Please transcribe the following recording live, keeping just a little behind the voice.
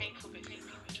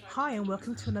Hi, and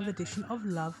welcome to another edition of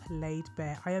Love Laid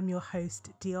Bare. I am your host,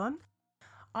 Dion.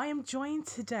 I am joined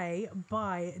today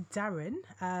by Darren.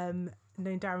 Known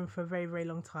Darren for a very, very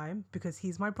long time because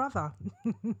he's my brother.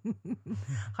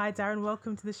 Hi, Darren.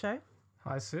 Welcome to the show.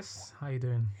 Hi sis, how you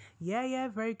doing? Yeah,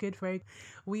 very good, very.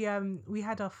 We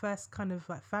had our first kind of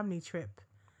like family trip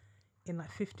in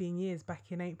like 15 years back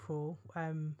in April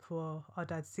for our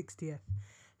dad's 60th.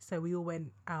 So we all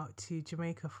went out to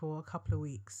Jamaica for a couple of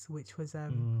weeks, which was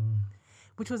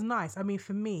nice. I mean,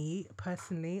 for me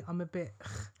personally, I'm a bit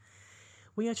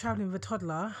when you're traveling with a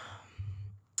toddler,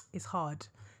 it's hard.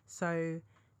 So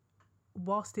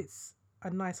whilst it's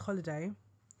a nice holiday,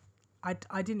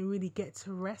 I didn't really get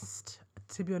to rest,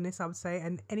 to be honest, I would say.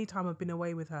 And anytime I've been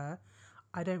away with her,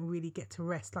 I don't really get to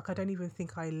rest. Like, I don't even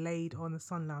think I laid on the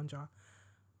sun lounger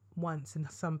once and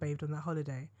sunbathed on that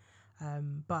holiday.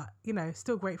 But, you know,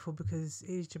 still grateful because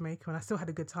it is Jamaica and I still had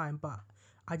a good time, but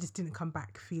I just didn't come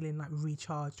back feeling like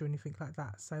recharged or anything like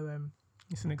that. So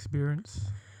it's an experience.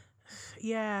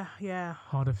 Yeah.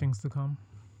 Harder things to come.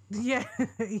 Yeah,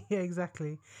 yeah,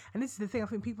 exactly. And this is the thing, I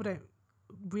think people don't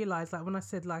realise, like when I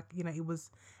said like, you know, it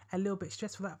was a little bit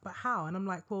stressful, that, but how? And I'm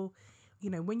like, well, you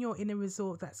know, when you're in a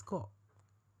resort that's got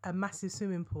a massive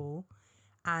swimming pool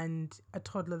and a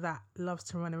toddler that loves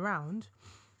to run around,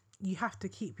 you have to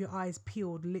keep your eyes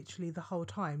peeled literally the whole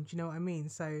time. Do you know what I mean?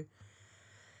 So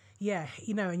yeah,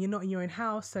 you know, and you're not in your own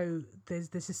house, so there's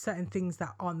just certain things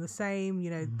that aren't the same,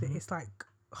 you know. It's like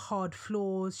hard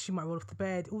floors, she might roll off the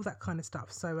bed, all that kind of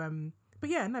stuff. So but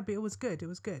it was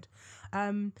good.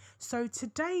 So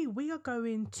today we are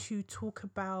going to talk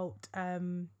about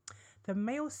the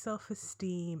male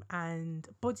self-esteem and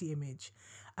body image.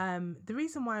 The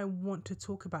reason why I want to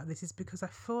talk about this is because I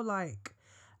feel like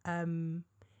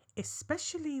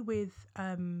especially with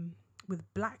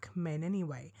black men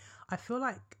anyway, I feel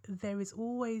like there is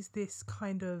always this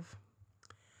kind of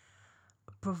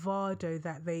bravado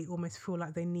that they almost feel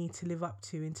like they need to live up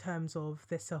to in terms of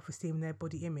their self-esteem and their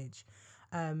body image.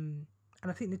 And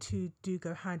I think the two do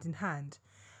go hand in hand.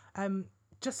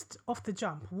 Just off the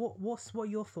jump, what are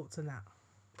your thoughts on that?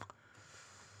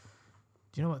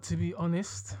 Do you know what, to be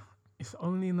honest, it's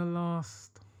only in the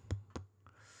last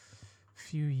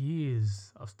few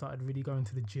years I've started really going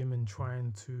to the gym and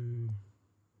trying to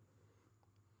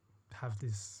have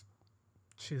this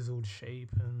chiseled shape,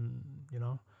 and you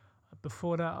know,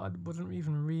 before that I wasn't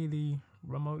even really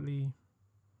remotely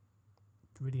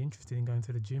really interested in going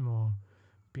to the gym or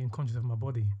being conscious of my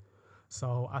body.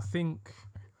 So I think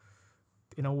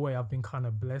in a way I've been kind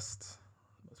of blessed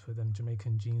for them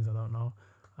Jamaican genes, I don't know,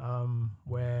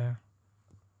 where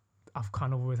I've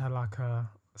kind of always had like a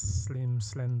slim,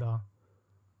 slender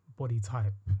body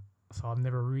type, so I've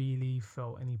never really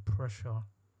felt any pressure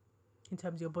In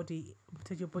terms of your body,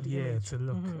 yeah, image. to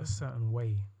look a certain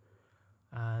way.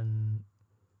 And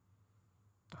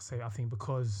I think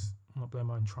because, I'm not blowing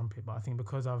my own trumpet, but I think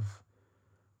because I've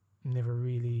never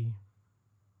really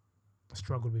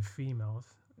struggled with females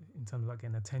in terms of like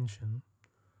getting attention,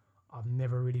 I've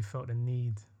never really felt the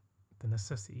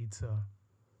necessity to,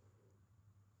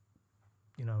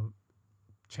 you know,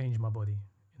 change my body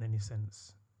in any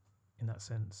sense, in that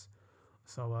sense.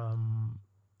 So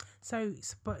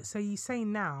So you say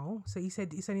now, so you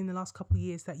said it's only in the last couple of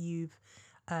years that you've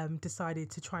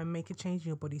decided to try and make a change in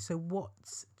your body. So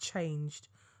what's changed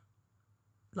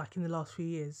like in the last few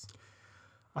years?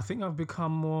 I think I've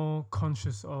become more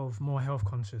health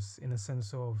conscious, in a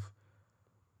sense of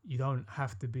you don't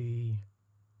have to be,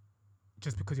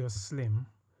 just because you're slim,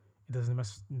 it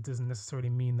doesn't necessarily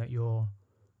mean that your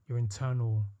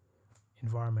internal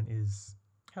environment is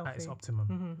Healthy. at its optimum.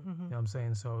 You know what I'm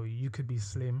saying? So you could be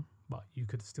slim, but you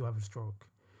could still have a stroke.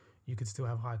 You could still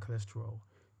have high cholesterol.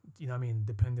 You know what I mean?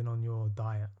 Depending on your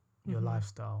diet, your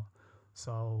lifestyle.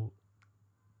 So,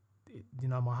 you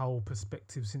know, my whole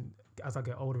perspective as I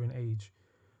get older in age,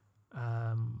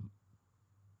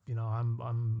 you know,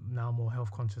 I'm now more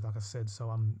health conscious, like I said. So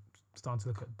I'm starting to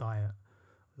look at diet,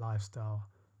 lifestyle.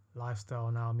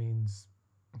 Lifestyle now means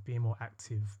being more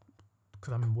active,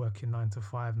 because I'm working 9 to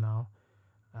 5 now,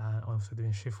 and also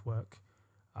doing shift work.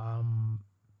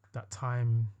 That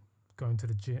time going to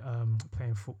the gym,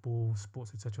 playing football,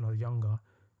 sports, etc. when I was younger,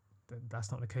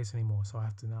 that's not the case anymore. So I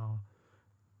have to now,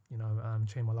 you know,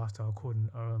 change my lifestyle according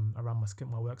around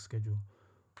my work schedule.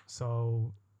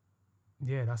 So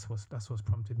yeah, that's what's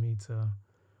prompted me to,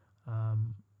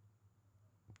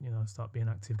 you know, start being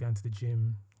active, going to the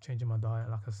gym, changing my diet,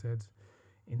 like I said,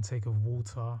 intake of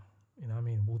water. You know what I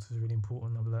mean? Water is really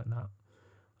important. I've learned that.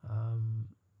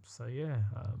 So yeah.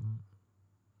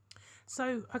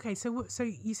 So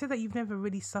you said that you've never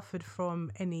really suffered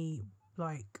from any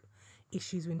like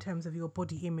issues in terms of your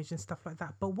body image and stuff like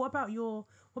that. But what about your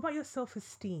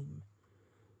self-esteem?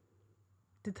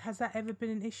 Has that ever been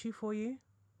an issue for you?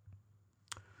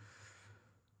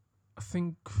 I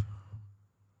think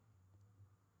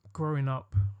growing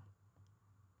up,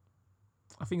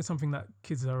 I think it's something that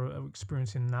kids are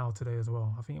experiencing now today as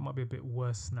well. I think it might be a bit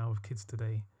worse now with kids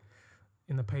today.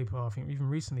 In the paper, I think even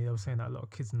recently they were saying that a lot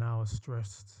of kids now are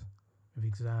stressed with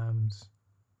exams,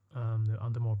 they're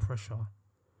under more pressure,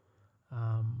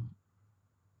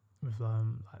 with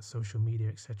like social media,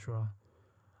 etc.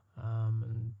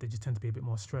 And they just tend to be a bit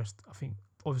more stressed. I think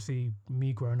obviously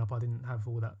me growing up, I didn't have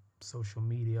all that social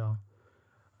media.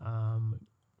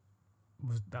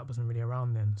 That wasn't really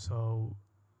around then. So,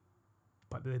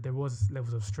 but there was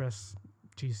levels of stress,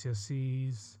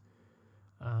 GCSEs,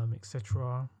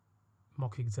 etc.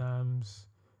 Mock exams.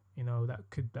 You know,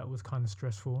 that was kind of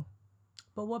stressful.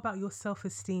 But what about your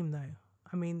self-esteem though?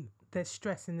 I mean, there's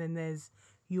stress and then there's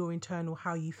your internal,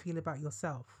 how you feel about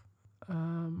yourself.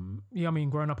 Yeah, I mean,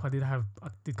 growing up, I did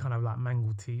kind of like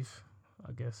mangled teeth,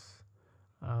 I guess.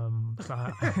 So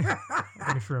I don't know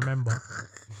if you remember.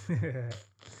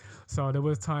 So there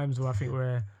was times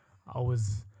where I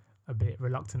was a bit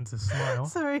reluctant to smile.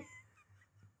 Sorry.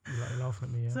 You're laughing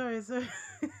at me, yeah? Sorry.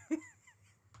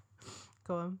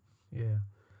 Go on. Yeah.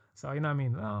 So, you know what I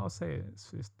mean? I'll say it.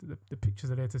 It's the pictures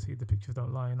are there to see. The pictures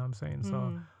don't lie, you know what I'm saying?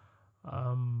 So,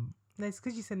 no, it's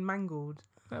because you said mangled.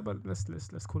 Yeah, but let's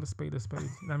call a spade a spade.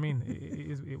 You know what I mean?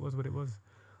 It was what it was.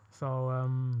 So,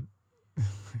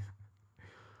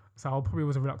 so I probably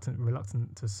was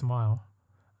reluctant to smile.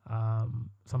 So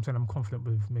I'm saying I'm confident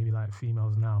with maybe like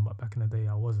females now, but back in the day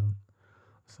I wasn't.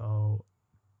 So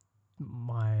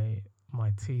my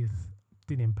teeth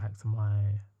did impact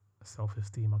my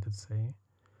self-esteem, I could say.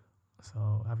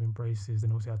 So having braces,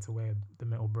 then also had to wear the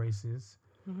metal braces.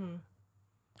 Mm-hmm.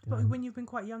 But when you've been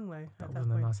quite young though, that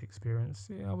wasn't a nice experience.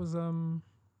 Yeah, I was I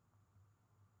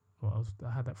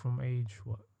had that from age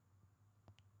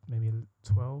maybe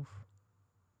 12,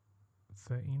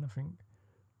 13, I think.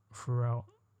 Throughout,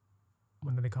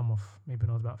 when did they come off? Maybe when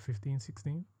I was about 15,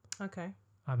 16. Okay.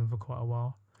 I had them for quite a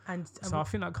while. And so I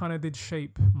think that kind of did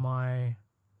shape my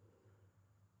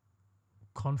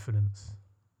confidence,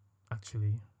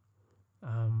 actually.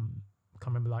 I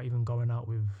can remember like even going out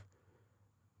with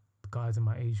the guys in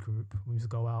my age group. We used to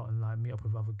go out and like meet up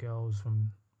with other girls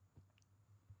from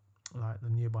like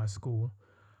the nearby school.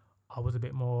 I'd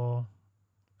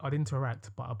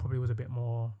interact, but I probably was a bit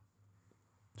more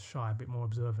shy, a bit more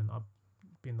observant. I'd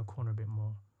be in the corner a bit more.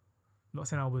 I'm not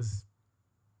saying I was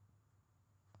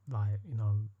like, you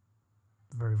know,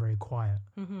 very, very quiet,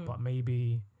 but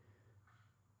maybe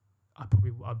I'd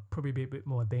probably be a bit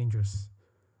more dangerous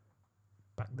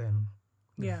back then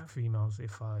with females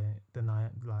than I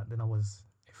was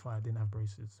if I didn't have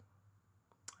braces.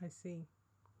 I see.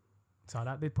 So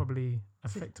that did probably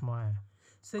affect my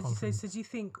confidence. So do you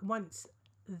think once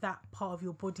that part of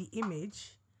your body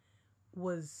image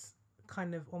was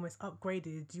kind of almost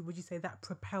upgraded, would you say that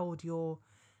propelled your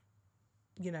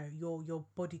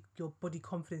body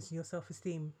confidence and your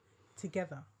self-esteem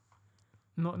together?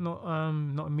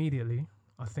 Not immediately.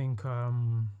 I think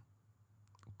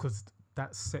because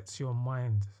that sets your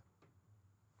mind.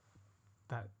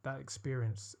 That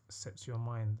experience sets your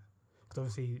mind. Because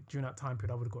obviously during that time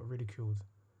period, I would have got ridiculed.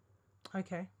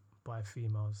 Okay. By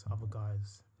females, other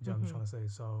guys. Do you know what I'm trying to say?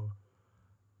 So,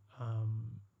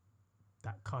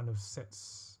 that kind of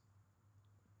sets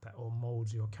that or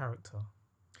molds your character.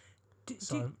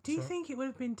 Do you think it would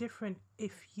have been different do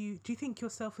you think your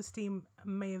self-esteem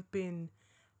may have been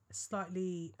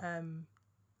slightly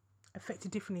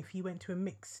affected differently if you went to a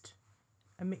mixed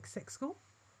sex school?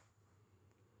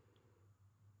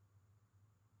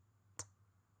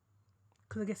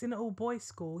 Because I guess in an all boys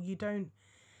school,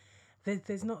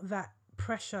 there's not that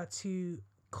pressure to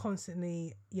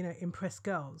constantly, impress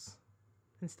girls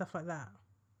and stuff like that.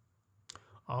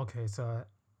 Okay, so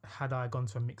had I gone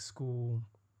to a mixed school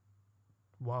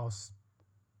whilst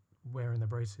wearing the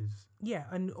braces? Yeah,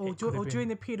 or during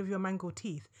the period of your mangled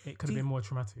teeth. It could have been more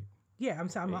traumatic. Yeah, I'm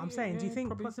saying. Do you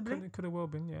think possibly? It could have well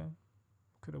been, yeah.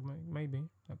 Could have, maybe.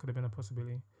 That could have been a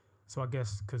possibility. So I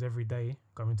guess because every day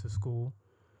going to school,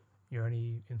 you're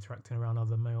only interacting around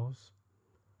other males.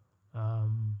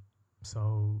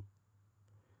 So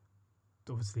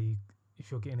obviously, if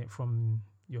you're getting it from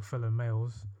your fellow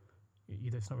males,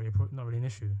 it's not really an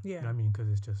issue. Yeah. You know what I mean? Because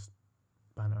it's just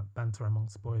banter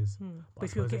amongst boys. But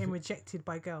if you're getting rejected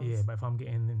by girls. Yeah, but if I'm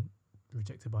getting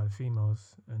rejected by the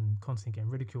females and constantly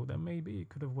getting ridiculed, then maybe it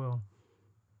could have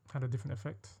had a different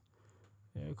effect.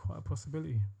 Yeah, quite a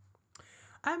possibility.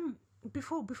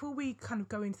 Before we kind of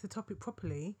go into the topic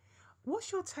properly,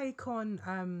 What's your take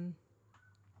on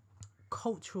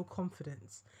cultural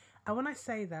confidence? And when I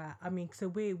say that, I mean, so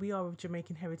we are of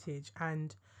Jamaican heritage,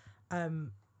 and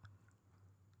um,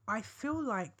 I feel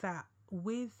like that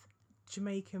with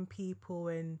Jamaican people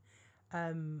and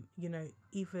you know,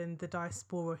 even the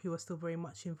diaspora who are still very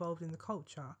much involved in the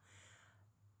culture.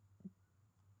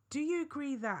 Do you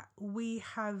agree that we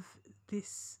have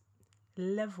this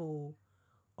level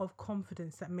of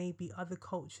confidence that maybe other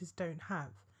cultures don't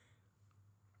have?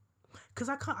 Because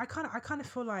I kind of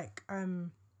feel like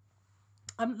I'm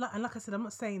like, and like I said, I'm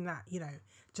not saying that, you know,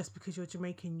 just because you're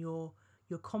Jamaican you're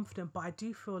confident, but I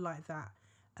do feel like that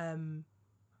um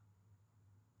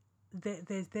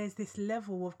there's this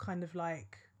level of kind of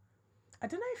like, I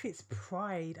don't know if it's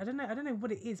pride, I don't know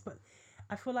what it is, but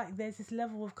I feel like there's this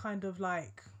level of kind of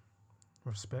like,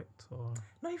 Respect or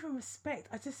not even respect.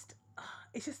 I just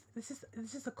it's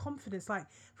just a confidence. Like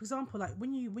for example, like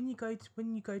when you go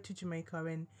to Jamaica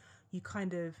and you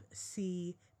kind of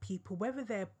see people, whether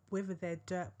they're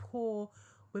dirt poor,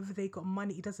 whether they got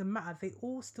money, it doesn't matter. They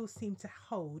all still seem to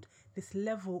hold this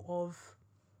level of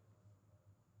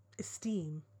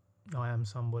esteem. I am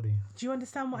somebody. Do you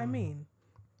understand what I mean?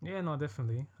 Yeah, no,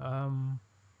 definitely. I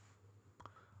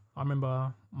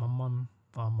remember my mum,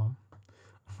 our mum,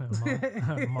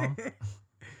 mum.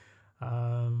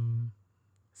 Um,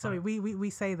 Sorry, we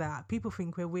say that. People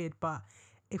think we're weird, but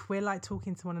if we're like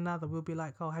talking to one another, we'll be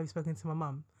like, "Oh, have you spoken to my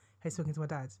mum? Have you spoken to my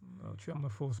dad?" well, true, I'm the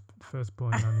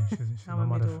firstborn. I mean, she's I'm my a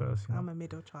mother middle. first. You know? I'm a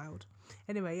middle child.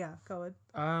 Anyway, yeah, go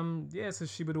on. Yeah. So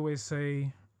she would always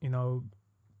say, you know,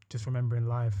 just remember in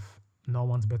life, no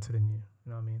one's better than you.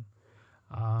 You know what I mean?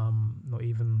 Not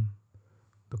even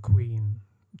the queen,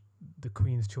 the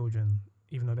queen's children,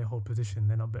 even though they hold position,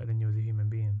 they're not better than you as a human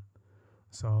being.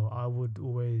 So I would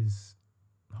always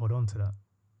hold on to that.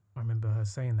 I remember her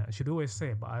saying that. She'd always say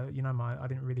it, but I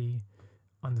didn't really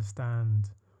understand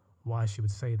why she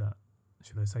would say that.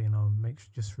 She would say,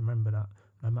 just remember that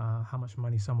no matter how much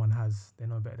money someone has, they're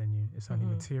no better than you. It's only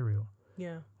material.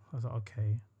 Yeah. I was like,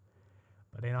 okay.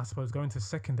 But then I suppose going to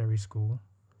secondary school,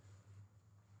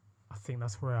 I think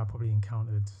that's where I probably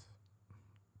encountered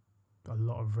a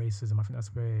lot of racism. I think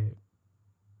that's where,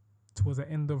 towards the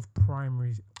end of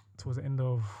primary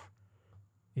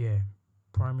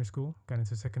school, going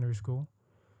into secondary school,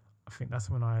 I think that's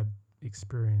when I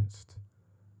experienced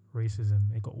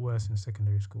racism. It got worse in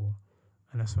secondary school,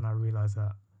 and that's when I realized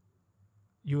that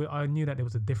I knew that there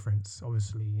was a difference,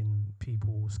 obviously, in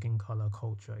people, skin color,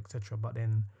 culture, etc. But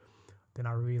then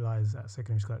I realized at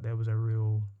secondary school that there was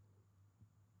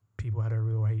people had a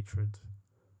real hatred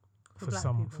for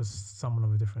someone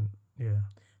of a different, yeah.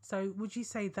 So would you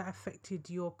say that affected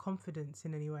your confidence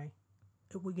in any way?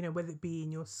 You know, whether it be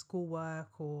in your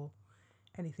schoolwork or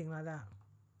anything like that?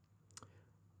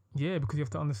 Yeah, because you have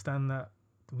to understand that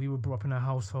we were brought up in a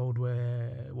household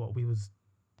where we was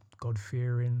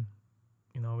God-fearing.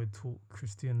 We taught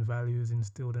Christian values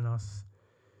instilled in us.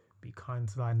 Be kind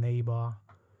to thy neighbour.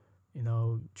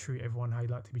 Treat everyone how you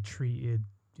like to be treated.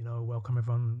 Welcome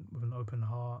everyone with an open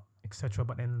heart, etc.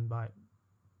 But then, like,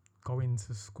 going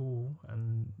to school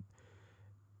and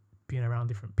being around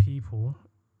different people,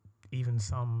 even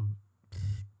some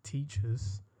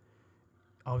teachers,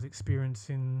 I was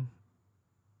experiencing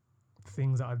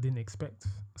things that I didn't expect.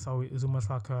 So it was almost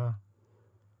like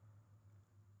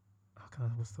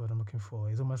what's the word I'm looking for?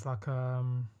 It's almost like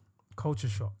culture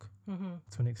shock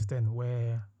to an extent,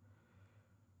 where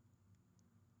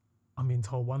I'm being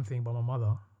told one thing by my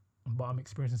mother, but I'm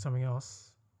experiencing something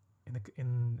else in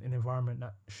an environment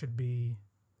that should be,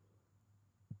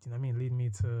 lead me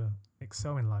to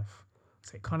excel in life.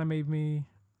 So it kind of made me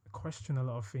question a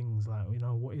lot of things, like,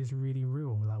 what is really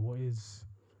real? Like, what is...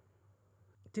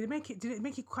 Did it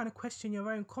make you kind of question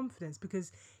your own confidence?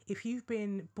 Because if you've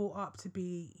been brought up to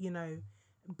be,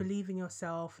 believe in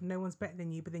yourself, no one's better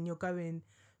than you, but then you're going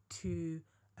to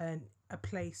a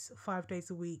place 5 days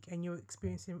a week and you're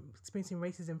experiencing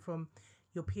racism from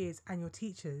your peers and your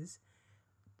teachers,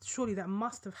 surely that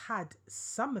must have had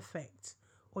some effect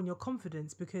on your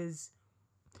confidence. Because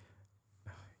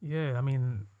yeah, I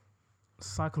mean,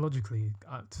 psychologically,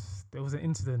 there was an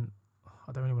incident.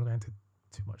 I don't really want to go into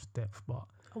too much depth, but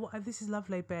this is Love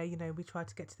Laid Bare. We try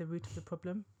to get to the root of the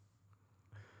problem.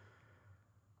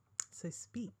 So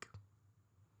speak.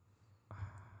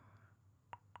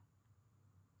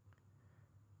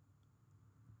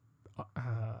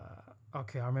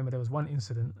 Okay, I remember there was one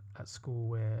incident at school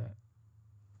where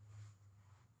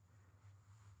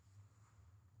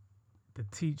the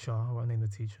teacher, I won't name the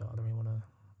teacher, I don't really want to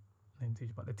name the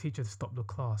teacher, but the teacher stopped the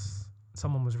class.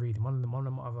 Someone was reading, one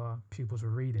of my other pupils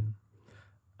were reading,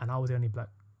 and I was the only black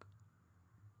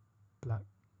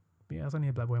I was only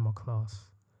a black boy in my class.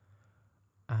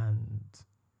 And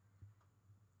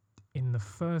in the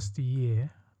first year,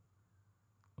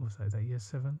 is that year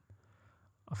 7?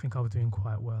 I think I was doing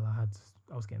quite well. I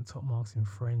was getting top marks in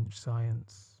French,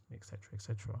 science, etc.,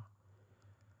 etc.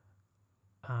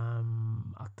 I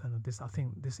don't know. I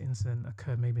think this incident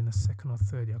occurred maybe in the second or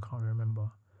third year. I can't remember.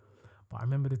 But I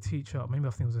remember the teacher. Maybe I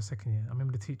think it was the second year. I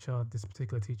remember the teacher. This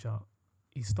particular teacher,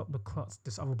 he stopped the class.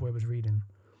 This other boy was reading,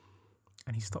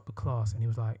 and he stopped the class, and he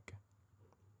was like,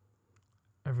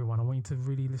 "Everyone, I want you to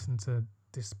really listen to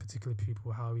this particular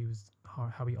pupil. How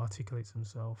he articulates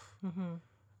himself. Mm-hmm.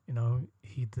 You know,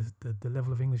 the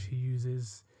level of English he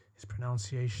uses, his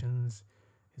pronunciations,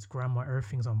 his grammar,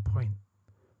 everything's on point."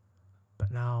 But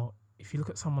now, if you look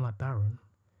at someone like Darren,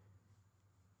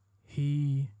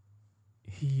 he's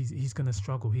gonna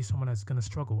struggle. He's someone that's gonna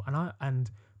struggle. And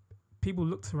people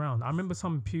looked around. I remember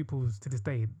some pupils to this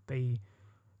day,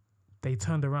 they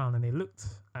turned around and they looked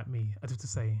at me as if to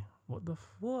say, "What the?"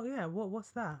 Well, yeah.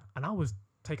 What's that? And I was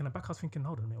taken aback. I was thinking,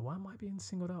 hold on a minute, why am I being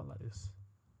singled out like this?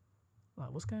 Like,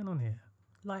 what's going on here?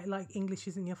 Like English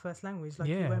isn't your first language. Like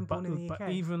yeah, you weren't born in the UK. But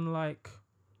even like,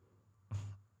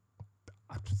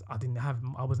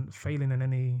 I wasn't failing in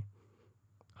any.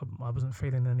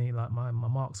 Like my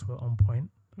marks were on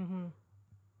point. Mm-hmm.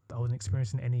 I wasn't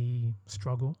experiencing any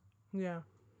struggle. Yeah.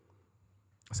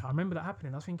 So I remember that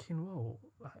happening. I was thinking, whoa,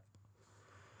 like,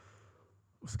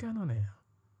 what's going on here?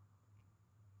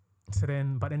 But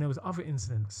then there was other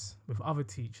incidents with other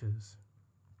teachers.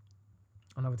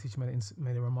 Another teacher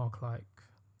made a remark like,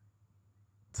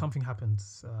 something happened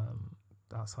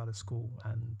outside of school,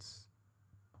 and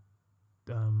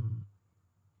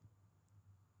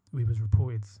we was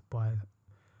reported by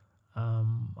I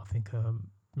think a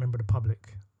member of the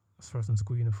public saw us in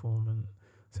school uniform and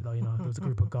said, "Oh, you know, there was a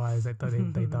group of guys that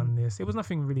they done this." It was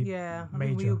nothing really major. I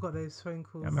think we all got those phone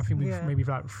calls. I think we maybe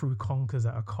like threw conkers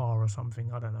at a car or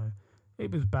something. I don't know.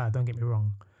 It was bad. Don't get me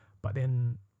wrong, but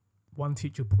then one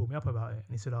teacher pulled me up about it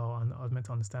and he said, "Oh, and I was meant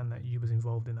to understand that you was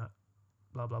involved in that,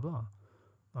 blah blah blah."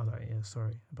 I was like, "Yeah,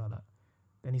 sorry about that."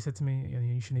 Then he said to me,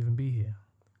 "You shouldn't even be here."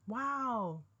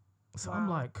 Wow. So I'm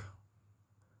like,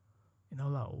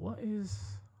 like, what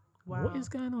is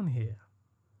going on here?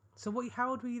 So how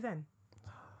old were you then?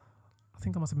 I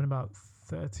think I must have been about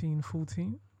 13,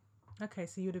 14. Okay,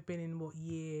 so you'd have been in what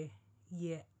year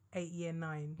 8, year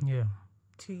 9? Yeah.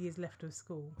 2 years left of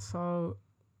school. So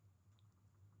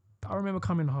I remember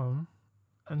coming home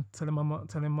and telling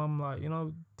mum like,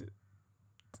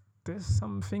 there's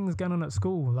some things going on at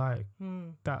school like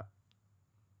that,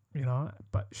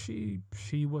 but she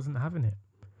wasn't having it.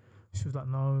 She was like,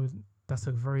 "No, that's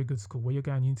a very good school. Where you're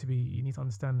going, you need to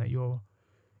understand that you're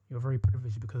very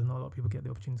privileged because not a lot of people get the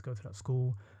opportunity to go to that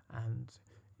school, and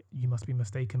you must be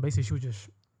mistaken." Basically, she was just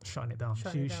shutting it down.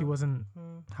 She wasn't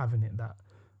having it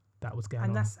that was going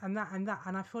on.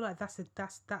 And I feel like that's a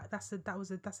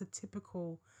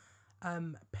typical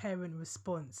parent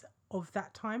response of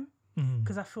that time,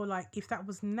 because I feel like if that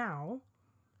was now,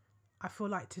 I feel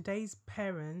like today's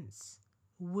parents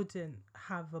wouldn't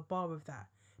have a bar of that,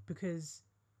 because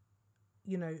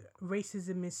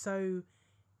racism is so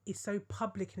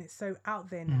public and it's so out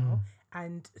there now,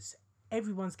 and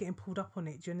everyone's getting pulled up on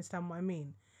it. Do you understand what I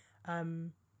mean?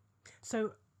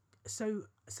 So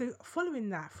following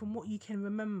that, from what you can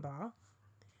remember,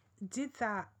 did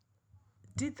that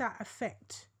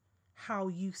affect how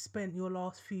you spent your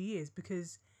last few years?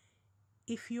 Because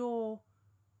if you're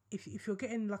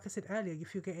getting, like I said earlier,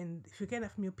 if you're getting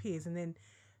that from your peers, and then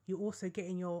you're also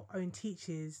getting your own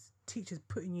teachers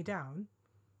putting you down,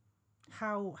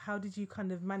 how did you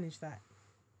kind of manage that?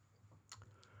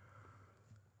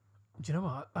 Do you know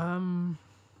what?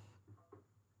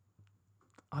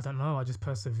 I don't know. I just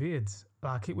persevered.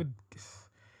 Like it would.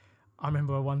 I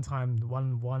remember one time,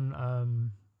 one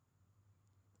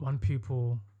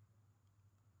pupil.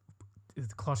 Is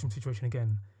the classroom situation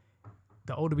again.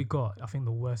 The older we got, I think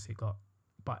the worse it got.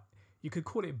 But you could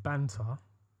call it banter,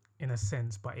 in a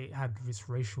sense, but it had this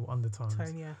racial undertones. Yeah.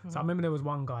 Mm-hmm. So I remember there was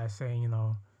one guy saying,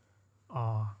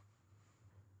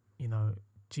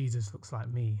 Jesus looks like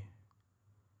me.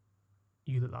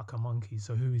 You look like a monkey.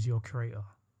 So who is your creator?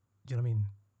 Do you know what I mean?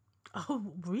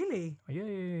 Oh, really?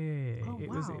 Yeah. Oh, it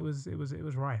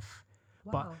was rife.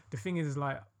 Wow. But the thing is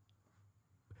like,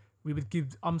 we would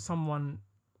give. I'm someone.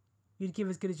 You'd give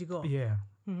as good as you got. Yeah.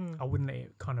 Mm-hmm. I wouldn't let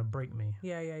it kind of break me.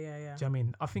 Yeah. Do you know what I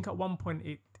mean? I think at one point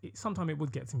it sometimes it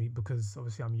would get to me because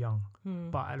obviously I'm young.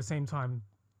 But at the same time,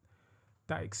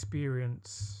 that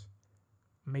experience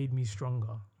made me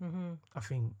stronger. I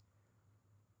think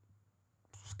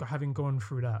having gone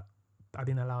through that, I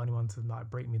didn't allow anyone to like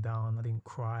break me down. I didn't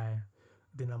cry.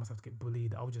 didn't allow myself to get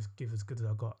bullied. I would just give as good as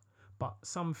I got. But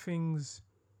some things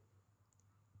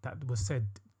that was said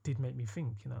did make me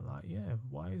think, like, yeah,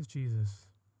 why is Jesus,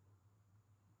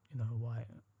 white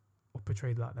or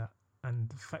portrayed like that? And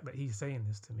the fact that he's saying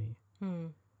this to me, you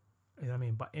know what I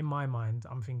mean? But in my mind,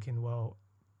 I'm thinking, well,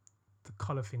 the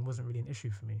colour thing wasn't really an issue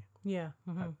for me. Yeah.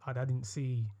 Mm-hmm. I didn't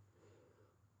see.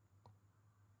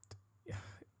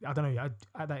 I don't know.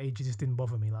 At that age, it just didn't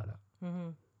bother me like that. Mm-hmm.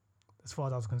 As far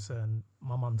as I was concerned,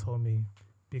 my mum told me,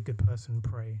 be a good person,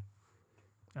 pray,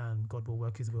 and God will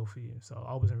work his will for you. So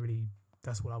I wasn't really,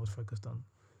 that's what I was focused on.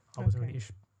 I wasn't really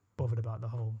bothered about the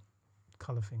whole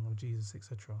colour thing of Jesus,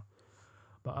 etc.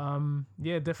 But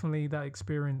yeah, definitely that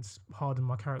experience hardened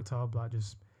my character, but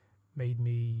just made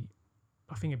me,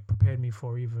 I think it prepared me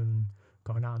for even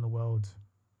going out in the world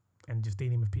and just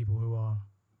dealing with people who are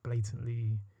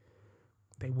blatantly,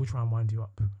 they will try and wind you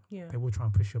up. Yeah. They will try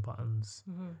and push your buttons.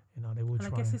 Mm-hmm. They will and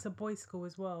try. I guess it's a boys' school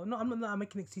as well. No, I'm not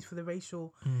making an excuse for the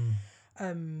racial.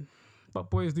 But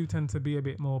boys do tend to be a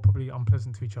bit more probably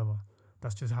unpleasant to each other.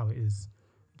 That's just how it is.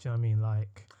 Do you know what I mean?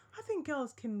 Like, I think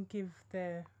girls can give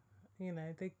their,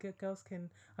 girls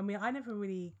can. I mean, I never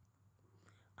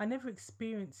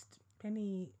experienced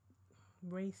any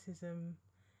racism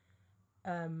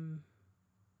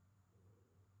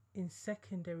in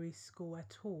secondary school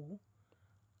at all.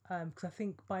 Because I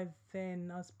think by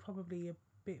then I was probably a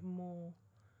bit more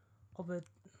of a.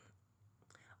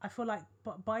 I feel like,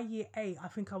 but by year 8, I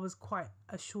think I was quite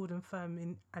assured and firm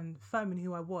in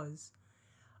who I was.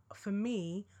 For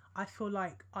me, I feel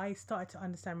like I started to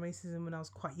understand racism when I was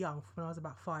quite young, when I was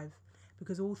about 5,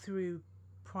 because all through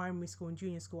primary school and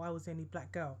junior school, I was the only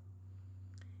black girl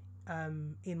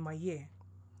in my year.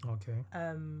 Okay.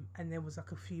 And there was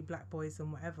like a few black boys and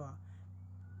whatever.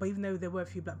 But even though there were a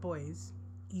few black boys,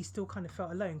 you still kind of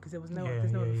felt alone because there was no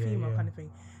other female kind of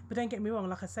thing. But don't get me wrong,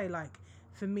 like I say, like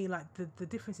for me, like the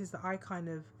differences that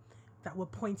that were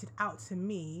pointed out to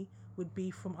me would be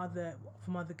from other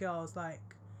girls, like,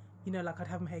 like I'd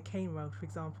have my hair cane rolled, for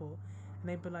example, and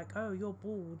they'd be like, oh, you're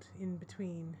bald in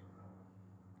between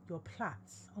your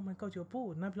plaits. Oh my god, you're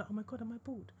bald. And I'd be like, oh my god, am I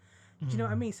bald? Do you know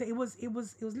what I mean? So it was a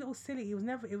little silly. It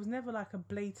was never like a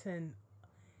blatant,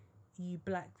 you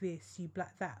black this, you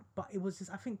black that. But it was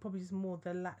just, I think probably just more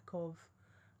the lack of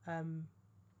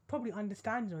probably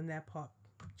understanding on their part.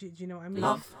 Do you know what I mean?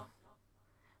 Love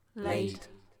laid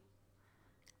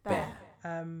bare.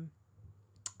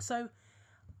 So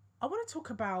I want to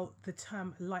talk about the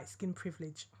term light skin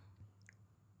privilege.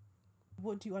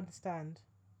 What do you understand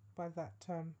by that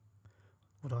term?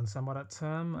 What do I understand by that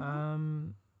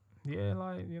term? Yeah,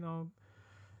 like,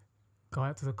 go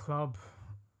out to the club.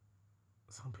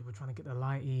 Some people trying to get the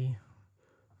lighty,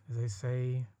 as they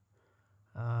say.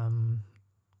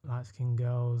 Light-skinned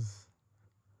girls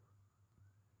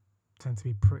tend to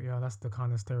be prettier. That's the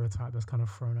kind of stereotype that's kind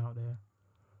of thrown out there.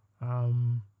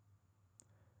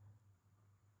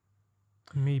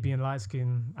 Me being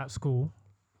light-skinned at school,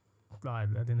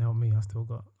 like, that didn't help me. I still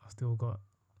got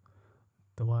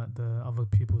the other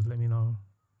pupils let me know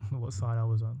what side I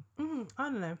was on. I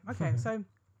don't know. Okay, so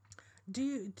do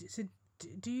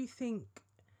you think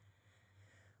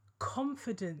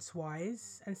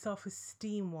confidence-wise and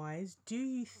self-esteem-wise, do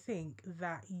you think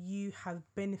that you have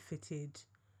benefited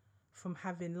from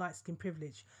having light skin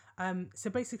privilege? So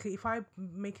basically, if I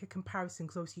make a comparison,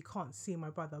 because obviously you can't see my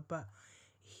brother, but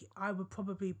I would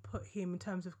probably put him in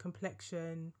terms of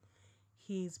complexion.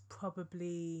 He's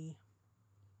probably,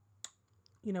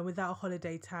 without a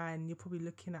holiday tan, you're probably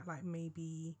looking at like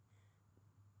maybe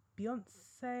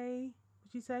Beyonce.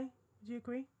 Would you say? Would you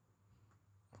agree?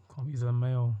 Can't use a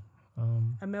male.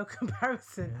 A male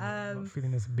comparison. I'm not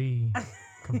feeling this B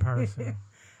comparison.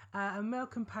 A male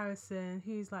comparison.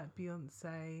 Who's like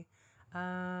Beyonce?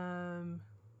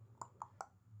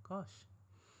 Gosh.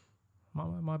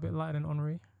 Am I a bit lighter than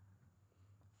Henri?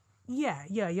 Yeah,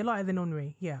 you're lighter than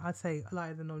Henri. Yeah, I'd say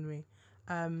lighter than Henri.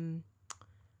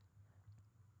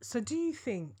 So do you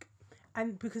think,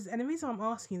 and the reason I'm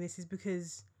asking this is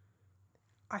because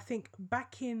I think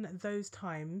back in those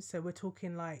times, so we're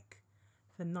talking like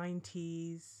the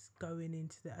 90s going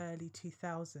into the early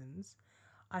 2000s,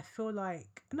 I feel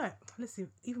like, no, listen,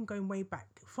 even going way back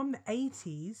from the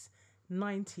 80s,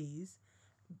 90s,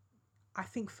 I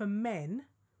think for men,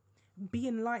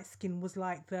 being light skinned was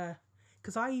like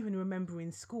because I even remember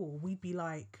in school, we'd be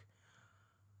like,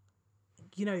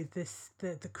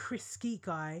 the Chris Skeet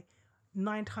guy,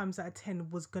 9 times out of 10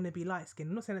 was going to be light skinned.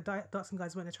 I'm not saying that dark skin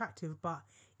guys weren't attractive, but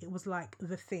it was like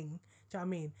the thing. Do you know what I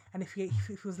mean? And if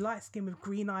it was light skinned with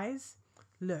green eyes,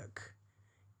 look,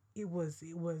 it was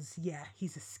yeah,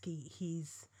 he's a skeet.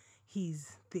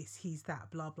 he's this, he's that,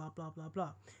 blah blah blah blah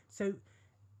blah. So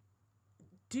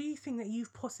do you think that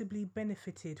you've possibly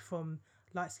benefited from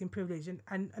light skin privilege? And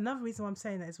another reason why I'm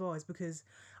saying that as well is because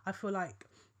I feel like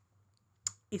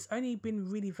it's only been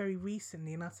really very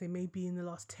recently, and I'd say maybe in the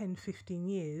last 10, 15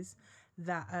 years,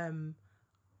 that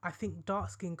I think dark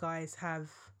skinned guys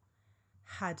have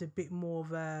had a bit more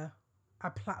of a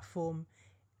platform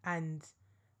and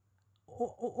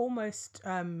almost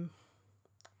what am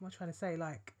I trying to say,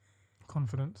 like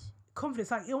Confidence.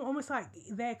 like almost like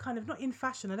they're kind of not in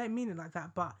fashion. I don't mean it like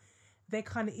that, but they're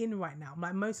kind of in right now.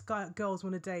 Like most girls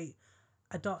want to date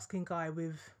a dark skinned guy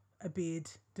with a beard.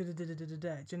 Da da da da da da. Do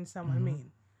you understand what I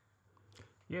mean?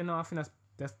 Yeah, no, I think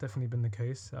that's definitely been the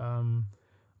case.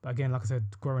 But again, like I said,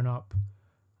 growing up,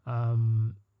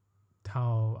 how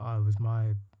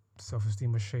my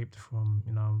self-esteem was shaped from,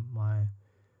 you know,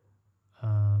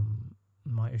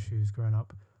 my issues growing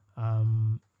up.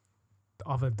 The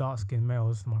other dark-skinned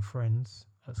males, my friends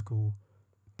at school,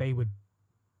 they would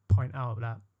point out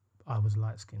that I was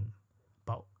light-skinned,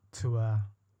 but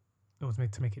it was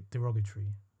made to make it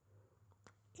derogatory.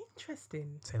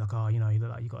 Interesting. Say like, oh, you know, you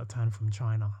look like you got a tan from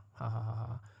China. Ha ha ha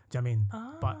ha. Do you know what I mean?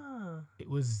 But it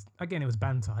was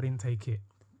banter. I didn't take it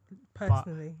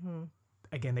personally.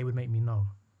 Again, they would make me know.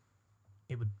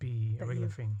 It would be a regular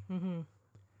thing. Mm-hmm.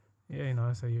 Yeah, you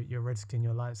know, so you're red skin,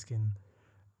 you're light skin.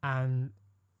 And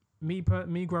me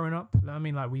growing up, I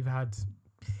mean, like we've had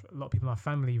a lot of people in our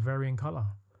family vary in colour.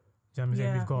 Do you know what I'm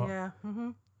saying? We've got,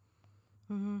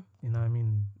 you know what I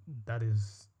mean, dad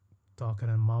is darker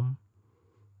than mum.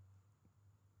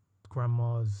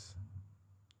 Grandma's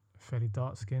fairly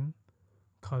dark skin.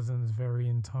 Cousins vary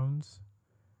in tones.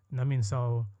 And I mean,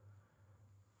 so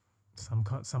some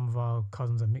of our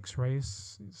cousins are mixed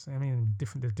race.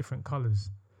 There's different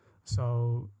colours.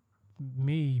 So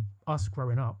us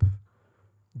growing up,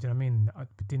 do you know what I mean? I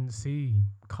didn't see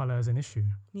colour as an issue.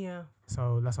 Yeah.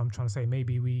 So that's what I'm trying to say.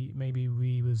 Maybe we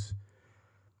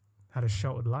had a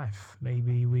sheltered life.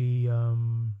 Maybe we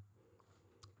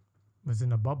was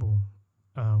in a bubble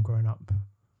growing up.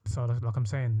 So like I'm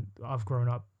saying, I've grown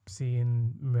up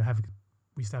seeing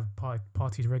we used to have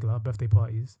parties, regular birthday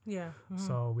parties. Yeah.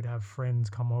 So we'd have friends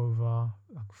come over,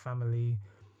 like family,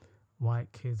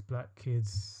 white kids, black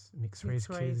kids, mixed race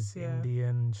kids, yeah.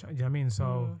 Indian. Do you know what I mean?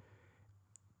 So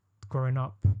growing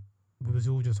up, it was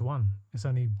all just one. It's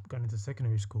only going into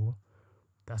secondary school,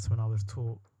 that's when I was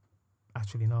taught,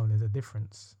 actually, no, there's a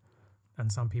difference.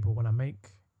 And some people, when I make,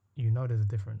 you know there's a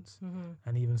difference.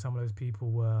 And even some of those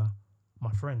people were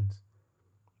my friends.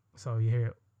 So you hear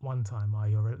it one time,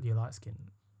 you're light skinned.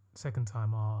 Second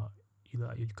time,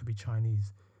 you could be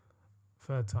Chinese.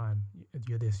 Third time,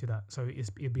 you're this, you're that. So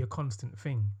it'd be a constant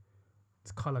thing.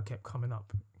 This colour kept coming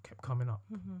up.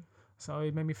 So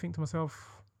it made me think to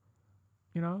myself,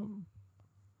 you know,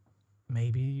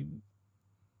 maybe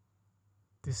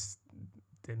there's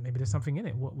something in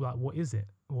it. What is it?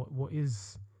 What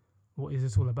is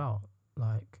this all about?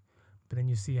 Like, but then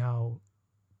you see how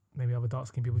maybe other dark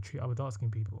skinned people treat other dark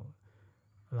skinned people.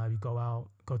 Like, you go out,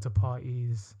 go to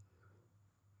parties,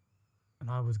 and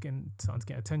I was starting to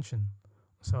get attention.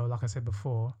 So like I said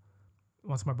before,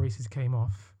 once my braces came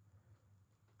off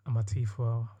and my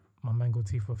mangled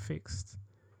teeth were fixed,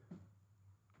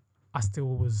 my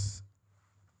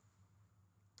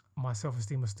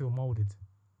self-esteem was still molded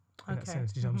in that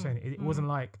sense. Do you know what I'm saying? It wasn't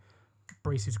like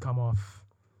braces come off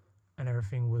and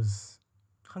everything was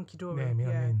hunky-dory. Yeah, you know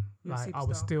what I mean? You're a Like, I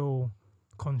was superstar. still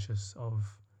conscious of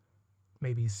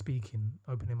maybe speaking,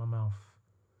 opening my mouth,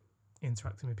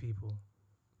 interacting with people.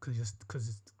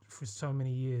 Because for so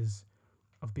many years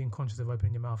of being conscious of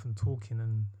opening your mouth and talking,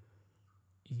 and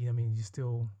you know what I mean,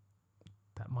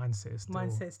 that mindset is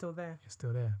still there. It's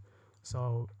still there.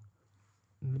 So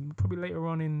probably later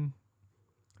on in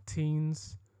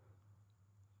teens,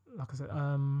 like I said, don't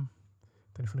know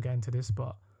if I'm gonna get into this,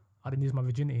 but I didn't use my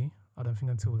virginity, I don't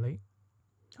think, until late.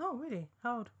 Oh, really?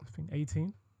 How old? I think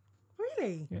 18.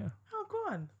 Really? Yeah. Oh, go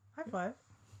on. High five.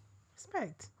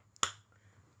 Respect.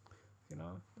 You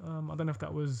know, I don't know if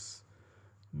that was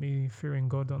me fearing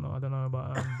God or not. I don't know,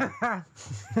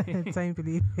 but don't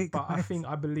believe it. But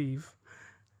I believe,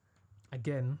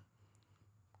 again,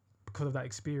 because of that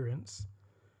experience,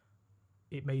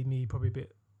 it made me probably a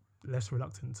bit less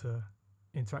reluctant to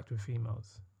interact with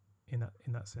females in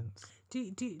that sense.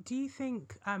 Do you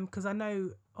think, because I know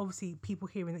obviously people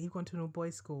hearing that you've gone to an all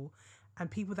boys school, and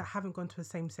people that haven't gone to a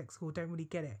same sex school don't really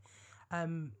get it.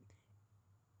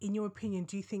 In your opinion,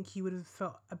 do you think you would have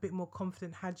felt a bit more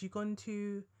confident had you gone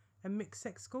to a mixed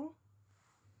sex school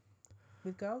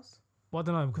with girls? Well, I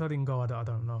don't know, because I didn't go. I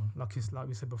don't know. Like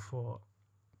we said before,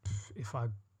 if I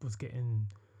was getting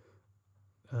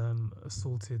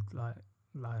assaulted like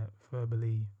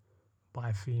verbally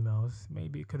by females,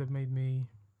 maybe it could have made me.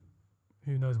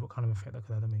 Who knows what kind of effect that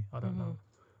could have on me? I don't know.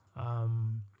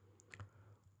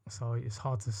 So it's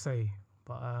hard to say,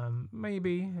 but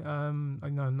maybe I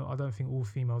know I don't think all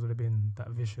females would have been that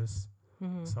vicious.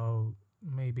 So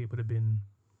maybe it would have been,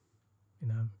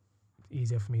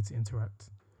 easier for me to interact.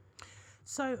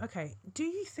 So, okay, do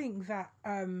you think that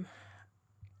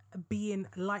being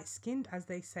light-skinned, as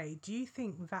they say, do you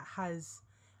think that has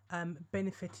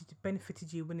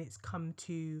benefited you when it's come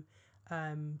to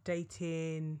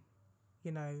dating,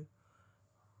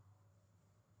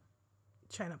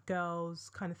 chatting up girls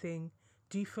kind of thing?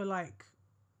 Do you feel like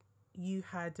you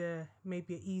had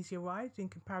maybe an easier ride in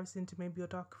comparison to maybe your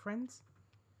darker friends?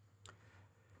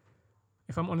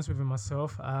 If I'm honest with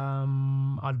myself,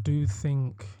 I do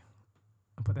think,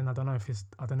 but then I don't know if it's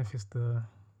the.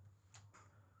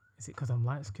 Is it because I'm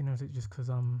light skinned or is it just because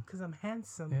I'm? Because I'm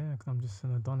handsome. Yeah, because I'm just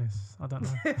an Adonis. I don't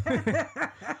know.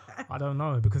 I don't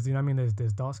know because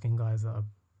there's dark skinned guys that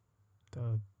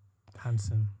are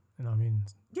handsome. You know what I mean?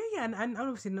 Yeah, and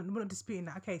obviously we're not disputing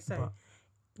that. Okay, so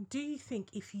do you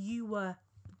think if you were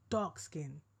dark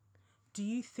skinned, do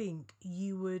you think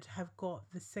you would have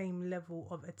got the same level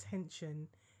of attention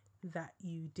that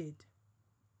you did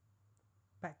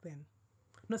back then?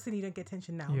 I'm not saying you don't get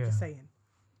attention now. Yeah. I'm just saying.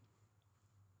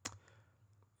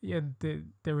 Yeah,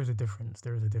 there is a difference.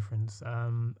 There is a difference.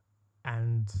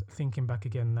 And thinking back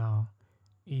again now,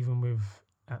 even with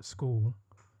at school,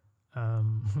 I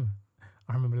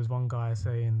remember there's one guy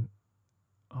saying,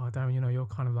 "Oh, Darren, you're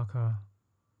kind of like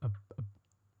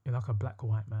you're like a black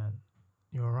white man.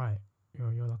 You're alright.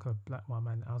 You're like a black white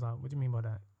man." I was like, "What do you mean by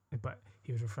that?" But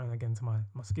he was referring again to my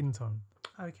skin tone.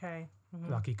 Okay.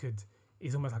 Like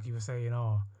it's almost like he was saying,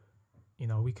 "Oh,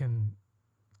 we can."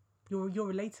 You're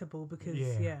relatable because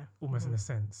almost in a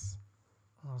sense.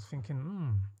 I was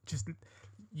thinking,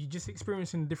 you're just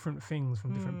experiencing different things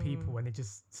from different people, and it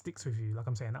just sticks with you. Like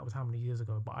I'm saying, that was how many years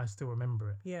ago, but I still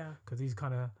remember it. Yeah. Because these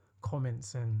kind of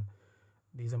comments and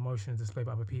these emotions displayed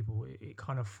by other people, it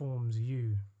kind of forms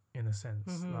you in a sense.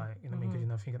 Like, what I mean? Because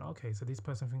you're thinking, okay, so this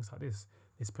person thinks like this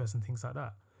person thinks like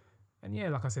that. And yeah,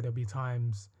 like I said, there'll be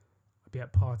times I'll be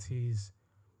at parties,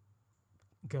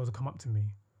 girls will come up to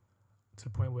me to the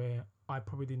point where I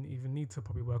probably didn't even need to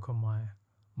probably work on my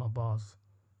bars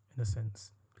in a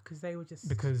sense. Because they were just...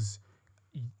 Because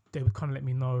they would kind of let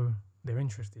me know they're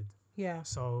interested. Yeah.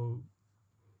 So,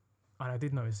 and I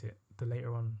did notice it the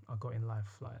later on I got in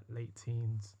life, like late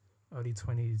teens, early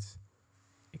 20s.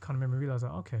 It kind of made me realise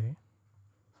that, okay,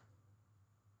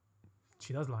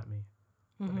 she does like me.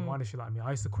 But then why does she like me?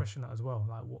 I used to question that as well.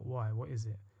 Like, why? What is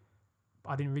it?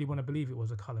 I didn't really want to believe it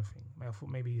was a colour thing. I thought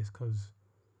maybe it's because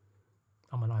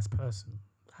I'm a nice person.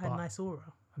 I had a nice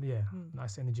aura. Yeah,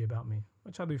 nice energy about me,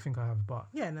 which I do think I have. But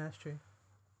yeah, no, that's true.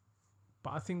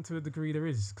 But I think to a degree there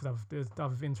is, because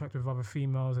I've interacted with other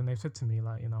females and they've said to me,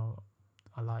 like,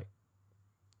 I like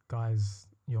guys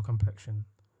your complexion.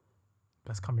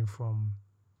 That's coming from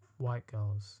white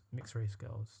girls, mixed race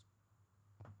girls,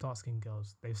 dark skinned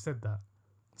girls. They've said that.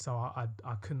 So I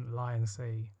couldn't lie and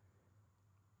say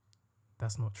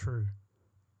that's not true.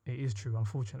 It is true.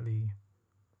 Unfortunately,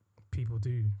 people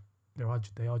they are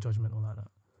judgmental like that.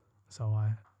 So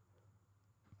I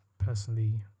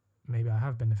personally, maybe I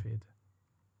have benefited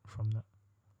from that.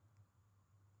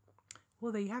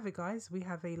 Well, there you have it, guys. We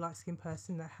have a light-skinned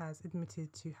person that has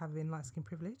admitted to having light-skin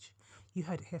privilege. You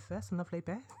heard it here first, Lovely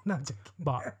Bear. No, I'm joking.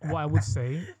 But what I would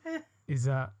say is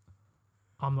that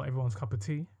I'm not everyone's cup of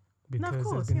tea, because of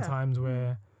course, there's been times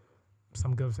where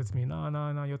some girls said to me,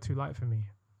 no, you're too light for me.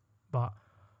 But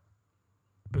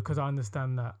because I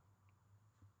understand that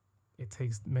it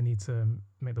takes many to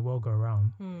make the world go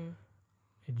around, you know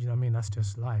what I mean? That's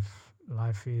just life.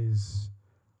 Life is...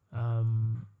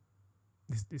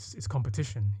 It's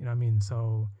competition, you know what I mean?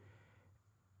 So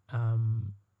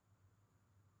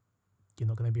you're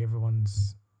not going to be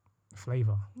everyone's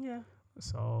flavour. Yeah.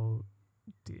 So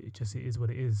it is what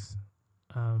it is.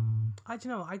 I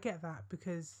get that,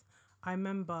 because I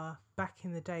remember back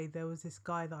in the day there was this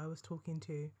guy that I was talking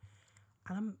to,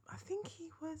 and I think he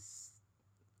was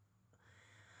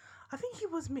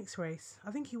mixed race.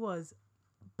 I think he was,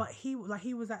 but he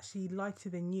was actually lighter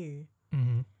than you,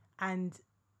 and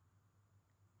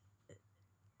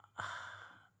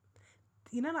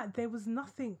like there was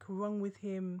nothing wrong with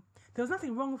him. There was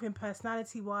nothing wrong with him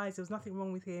personality-wise. There was nothing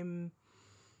wrong with him.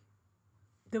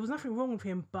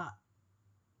 But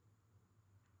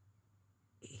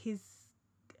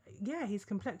his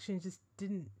complexion just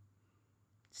didn't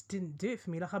do it for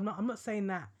me. Like I'm not saying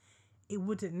that it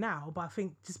wouldn't now, but I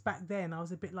think just back then I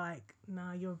was a bit like,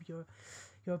 nah, you're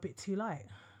you're a bit too light.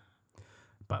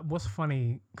 But what's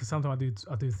funny, because sometimes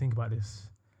I do think about this.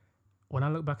 When I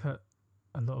look back at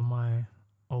a lot of my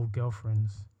old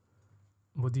girlfriends,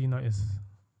 what do you notice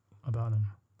about them?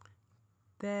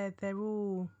 They're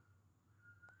all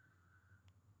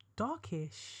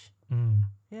darkish.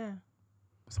 Yeah.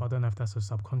 So I don't know if that's a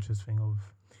subconscious thing of.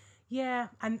 Yeah,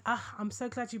 and I'm so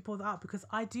glad you brought that up because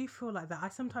I do feel like that. I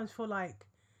sometimes feel like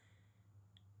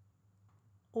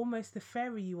almost the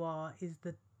fairer you are is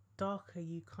the darker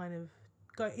you kind of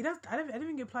go. It does. I don't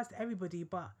think it applies to everybody,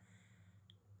 but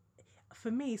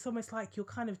for me, it's almost like you're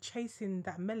kind of chasing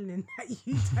that melanin that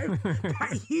you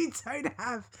don't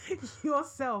have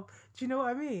yourself. Do you know what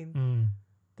I mean?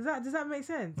 Does that make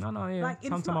sense? No, yeah. Like,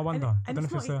 Sometimes I wonder. And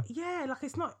it's not, yeah, like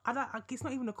it's not. It's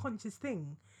not even a conscious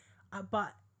thing,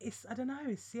 but it's. I don't know.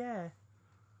 It's yeah.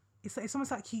 It's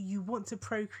almost like you want to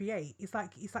procreate. It's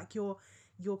like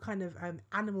your kind of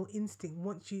animal instinct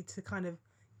wants you to kind of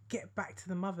get back to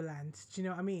the motherland. Do you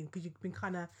know what I mean? Because you've been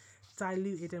kind of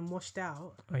diluted and washed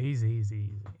out. Oh, easy.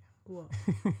 What?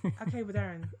 Okay, but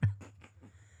Darren,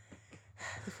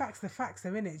 the facts,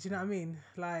 they're in it. Do you know what I mean?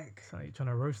 Like, so you're trying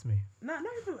to roast me? No.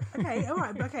 Okay, all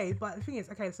right, but okay. But the thing is,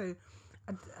 okay, so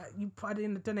I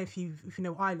don't know if you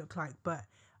know what I look like, but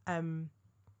I'm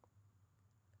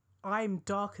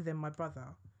darker than my brother,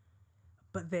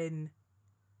 but then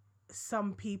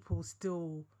some people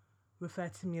still refer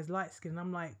to me as light skinned.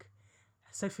 I'm like,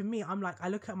 so for me, I'm like, I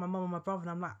look at my mum and my brother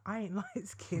and I'm like, I ain't light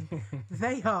skinned.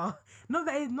 They are. Not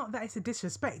that it's a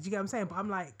disrespect, do you get what I'm saying? But I'm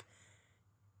like,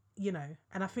 you know,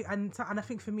 and I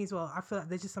think for me as well, I feel like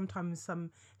there's just sometimes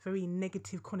some very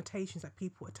negative connotations that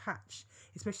people attach,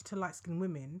 especially to light skinned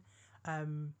women,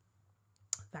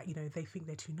 that, you know, they think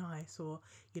they're too nice or,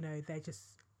 you know, they're just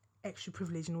extra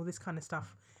privilege and all this kind of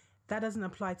stuff. That doesn't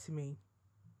apply to me.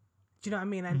 Do you know what I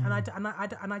mean? And I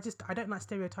don't like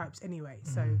stereotypes anyway.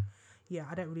 So yeah,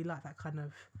 I don't really like that kind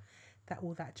of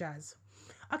all that jazz.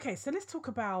 Okay, so let's talk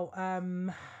about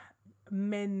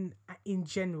men in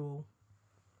general.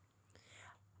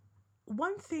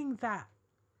 One thing that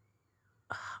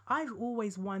I've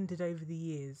always wondered over the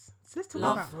years. So let's talk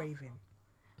about raving.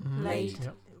 Laid.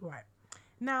 Yep. Right.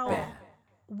 Now, Bare.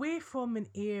 we're from an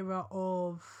era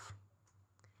of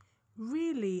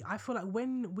really, I feel like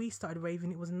when we started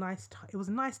raving, it was nice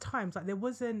times. Like there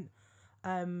wasn't,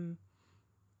 I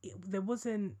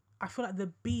feel like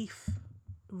the beef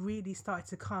really started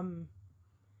to come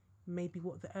maybe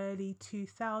the early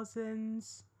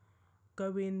 2000s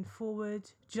going forward.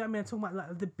 Do you know what I mean? I'm talking about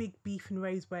like the big beef and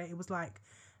raves where it was like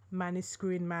man is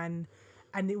screwing man,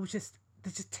 and it was just,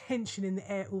 there's just tension in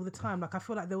the air all the time. Like I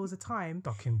feel like there was a time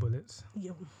Ducking bullets.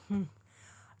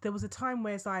 there was a time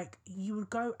where it's like you would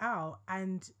go out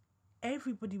and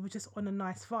everybody was just on a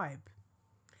nice vibe,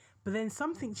 but then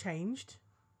something changed.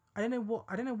 I don't know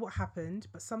what happened,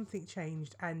 but something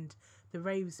changed and the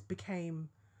raves became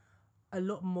a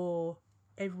lot more,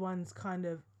 everyone's kind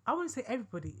of, I wouldn't say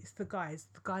everybody, it's the guys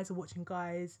are watching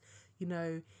guys. You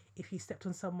know, if you stepped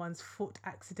on someone's foot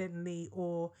accidentally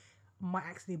or might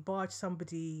accidentally barge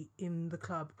somebody in the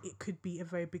club, it could be a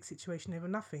very big situation over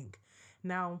nothing.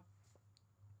 Now,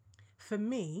 for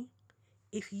me,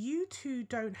 if you two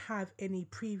don't have any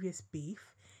previous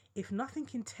beef, if nothing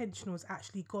intentional has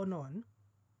actually gone on,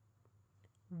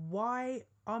 why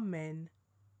are men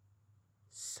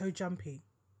so jumpy?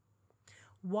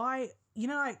 Why, you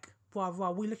know, like, why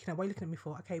are you looking at me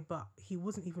for? Okay, but he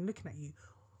wasn't even looking at you.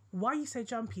 Why are you so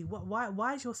jumpy?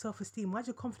 Why is your self-esteem, why is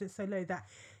your confidence so low that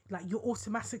like you're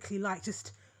automatically like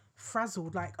just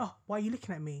frazzled, like, oh, why are you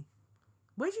looking at me?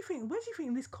 Where do you think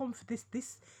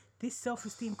this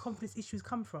self-esteem confidence issues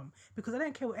come from? Because I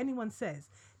don't care what anyone says,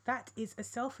 that is a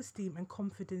self-esteem and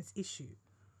confidence issue.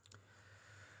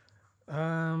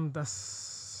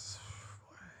 That's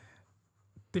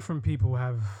different people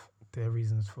have their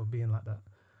reasons for being like that.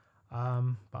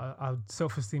 But our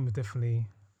self-esteem is definitely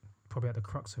probably at the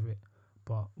crux of it.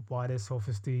 But why their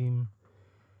self-esteem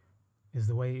is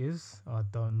the way it is, I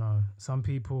don't know. Some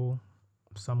people,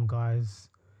 some guys,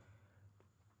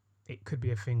 it could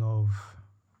be a thing of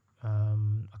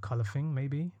a colour thing,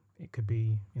 maybe. It could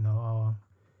be, you know, oh,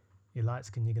 you're light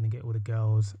skin, you're going to get all the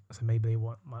girls, so maybe they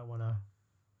might want to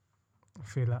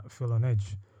feel on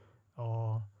edge.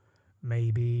 Or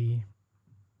maybe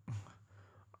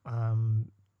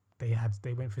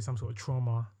they went through some sort of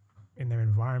trauma in their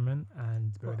environment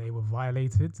and they were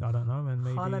violated. I don't know, and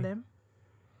maybe Holler them.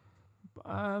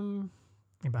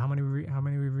 Yeah, but how many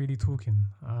are we really talking?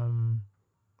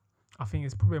 I think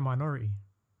it's probably a minority.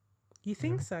 You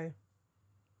think so?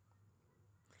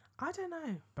 I don't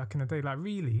know. Back in the day, like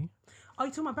really? Oh,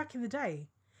 you're talking about back in the day?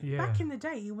 Yeah. Back in the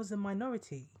day, it was a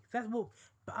minority. That's what.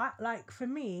 But for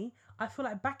me, I feel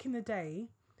like back in the day,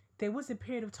 there was a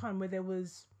period of time where there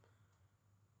was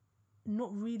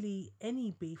not really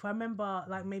any beef. I remember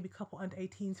like maybe a couple under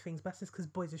 18s things, but that's just because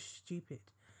boys are stupid.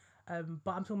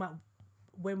 But I'm talking about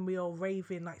when we are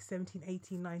raving like 17,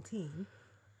 18, 19.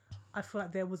 I feel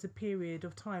like there was a period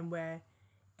of time where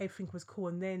everything was cool,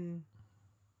 and then,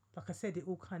 like I said, it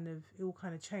all kind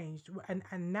of changed.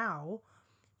 And now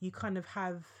you kind of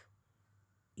have,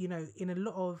 in a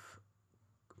lot of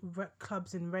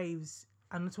clubs and raves,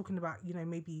 and I'm talking about,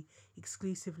 maybe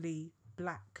exclusively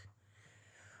black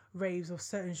raves of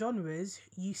certain genres,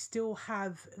 you still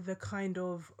have the kind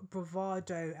of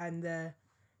bravado and the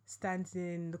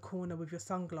standing in the corner with your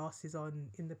sunglasses on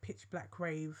in the pitch black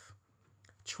rave,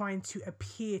 trying to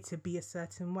appear to be a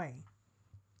certain way.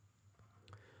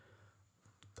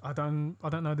 I don't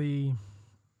know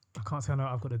I can't say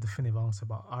I've got a definitive answer,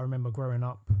 but I remember growing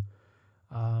up,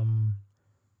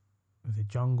 was it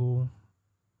jungle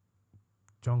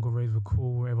raves were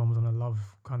cool, everyone was on a love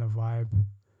kind of vibe.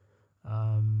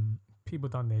 People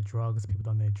done their drugs, people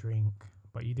done their drink,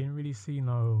 but you didn't really see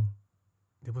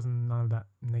there wasn't none of that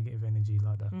negative energy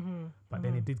like that. But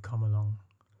then it did come along,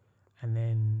 and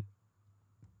then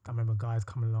I remember guys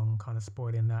coming along kind of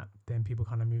spoiling that. Then people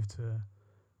kind of moved to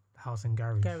house and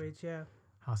garage.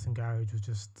 House and garage was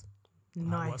just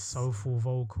nice, like, soulful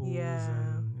vocals,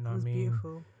 and it was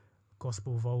beautiful.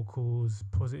 Gospel vocals,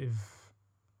 positive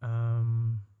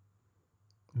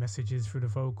messages through the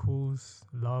vocals,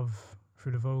 love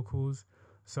through the vocals.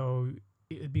 So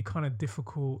it'd be kind of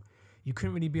difficult. You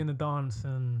couldn't really be in the dance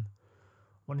and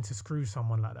wanting to screw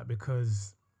someone like that,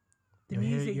 because the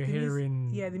music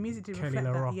hearing the music didn't Kelly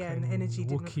reflect LaRock that, and the energy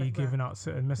didn't Wookie reflect giving that. out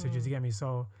certain messages. You get me?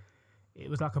 So it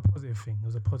was like a positive thing. It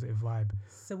was a positive vibe.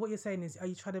 So what you're saying is, are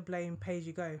you trying to blame Pay As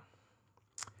You Go?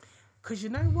 Because you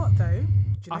know what though?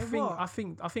 I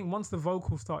think once the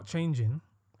vocals start changing,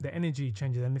 the energy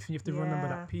changes, and if you have to remember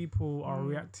that people are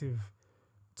reactive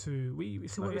to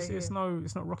it's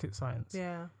not rocket science.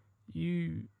 Yeah.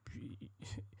 You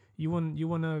want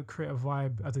to create a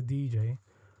vibe as a DJ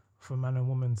for man and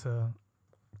woman to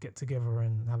get together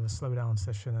and have a slow down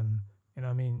session,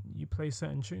 and you play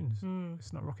certain tunes.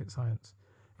 It's not rocket science.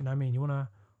 You want to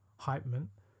hypement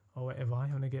or whatever,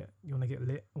 you want to get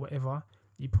lit, whatever,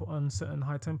 you put on certain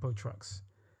high tempo tracks,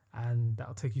 and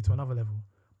that'll take you to another level.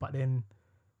 But then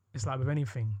it's like with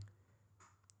anything,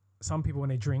 some people when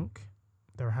they drink,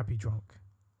 they're a happy drunk.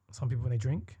 Some people when they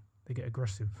drink, they get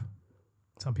aggressive.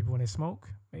 Some people when they smoke,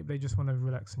 maybe they just want to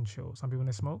relax and chill. Some people when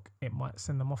they smoke, it might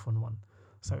send them off on one.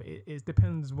 So it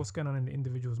depends what's going on in the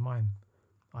individual's mind,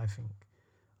 I think.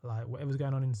 Like whatever's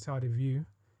going on inside of you,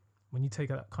 when you take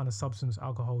that kind of substance,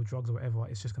 alcohol, drugs or whatever,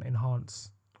 it's just going to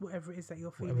enhance whatever it is that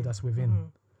you're feeling. Whatever that's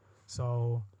within.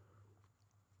 So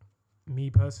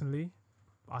me personally,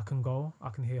 I can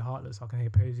hear Heartless, I can hear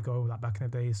Pay As You Go, like back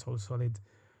in the day, So Solid,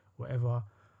 whatever.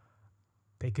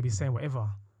 They could be saying whatever.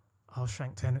 I'll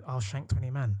shank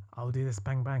 20 man. I'll do this,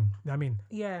 bang bang. You know what I mean?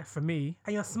 Yeah. For me,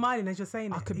 and you're smiling as you're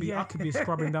saying I it. could be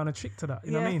scrubbing down a chick to that.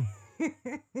 You know what I mean?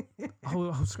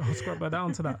 I'll scrub her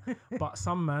down to that. But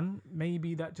some man,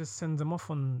 maybe that just sends them off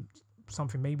on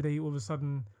something. Maybe they all of a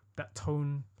sudden that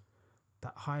tone,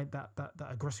 that high, that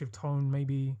aggressive tone,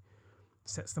 maybe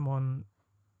sets them on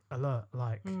alert,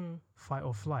 like fight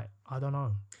or flight. I don't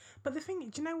know. But the thing,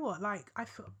 do you know what? Like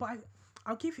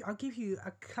I'll give you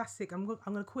a classic. I'm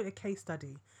gonna call it a case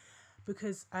study,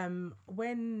 because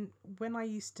when I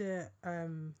used to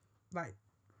like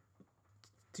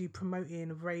do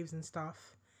promoting of raves and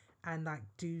stuff, and like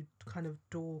do kind of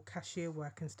door cashier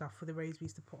work and stuff for the raves we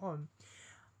used to put on,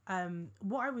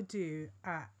 what I would do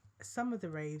at some of the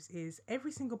raves is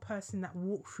every single person that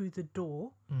walked through the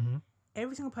door,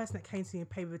 every single person that came to me and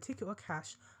paid with a ticket or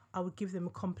cash, I would give them a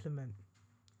compliment.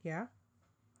 Yeah,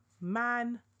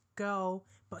 man, girl,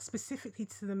 but specifically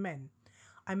to the men.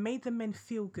 I made the men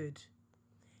feel good.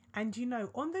 And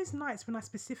on those nights when I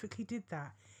specifically did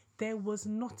that, there was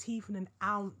not even an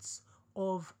ounce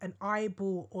of an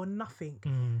eyeball or nothing.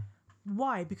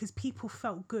 Why? Because people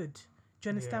felt good. Do you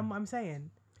understand what I'm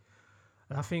saying?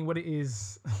 And I think what it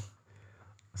is,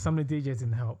 some of the DJs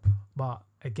didn't help, but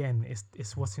again,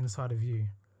 it's what's inside of you.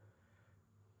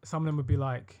 Some of them would be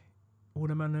like, all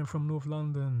the men from North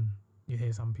London. You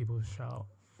hear some people shout,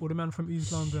 all the man from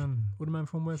East London, all the man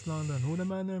from West London, all the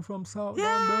man from South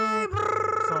London.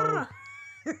 So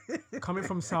coming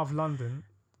from South London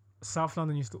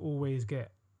used to always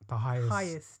get the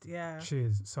highest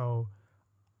cheers. So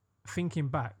thinking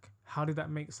back, how did that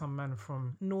make some man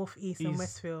from North, East and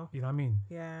Westfield? You know what I mean?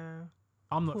 Yeah.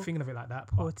 I'm not thinking of it like that.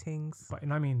 Poor things. But you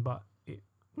know what I mean? But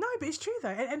No, but it's true though,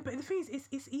 and but the thing is,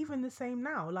 it's even the same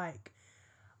now. Like,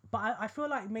 but I feel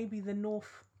like maybe the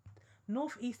north,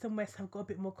 east, and west have got a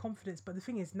bit more confidence. But the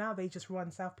thing is, now they just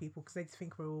run south people because they just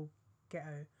think we're all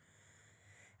ghetto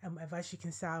and whatever. As you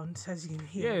can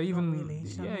hear. Yeah, even not really, do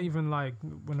you know what I mean? even like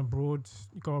when you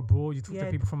go abroad, you talk Yeah.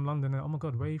 to people from London. And, oh my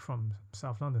god, where are you from?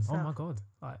 South London. Oh South. my god,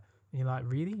 like and you're like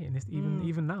really, and it's Mm.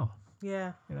 even now.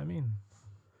 Yeah, You know what I mean?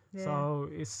 yeah. So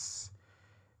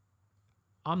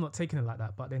I'm not taking it like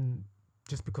that. But then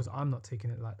just because I'm not taking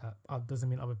it like that, doesn't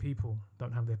mean other people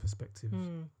don't have their perspectives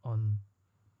on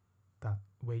that,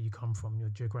 where you come from, your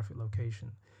geographic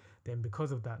location. Then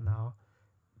because of that now,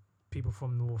 people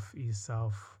from north, east,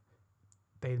 south,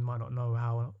 they might not know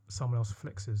how someone else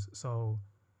flexes. So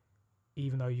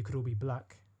even though you could all be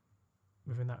black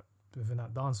within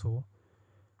that dance hall,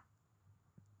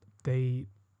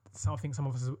 I think some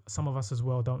of us as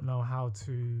well don't know how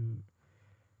to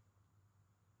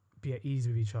be at ease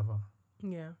with each other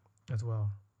Yeah. as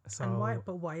well. So And why?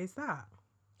 But why is that?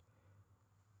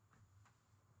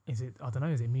 is it? I don't know.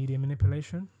 Is it media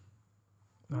manipulation?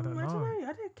 I don't know. I don't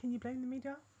know. Can you blame the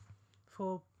media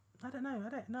for? I don't know.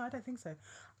 I don't think so.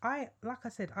 Like I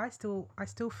said, I still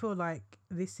feel like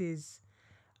this is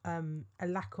a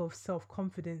lack of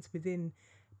self-confidence within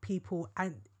people,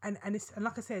 and it's, and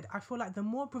like I said, I feel like the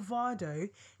more bravado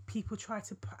people try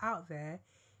to put out there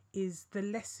is the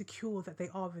less secure that they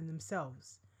are in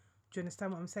themselves. Do you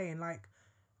understand what I'm saying? Like,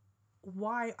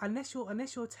 why, unless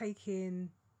you're taking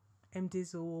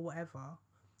MDizzle or whatever,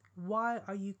 why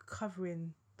are you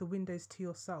covering the windows to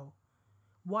your soul?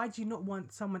 Why do you not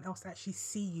want someone else to actually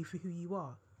see you for who you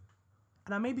are?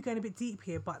 And I may be going a bit deep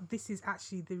here, but this is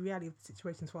actually the reality of the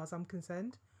situation as far as I'm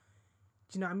concerned.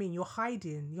 Do you know what I mean? You're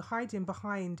hiding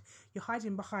behind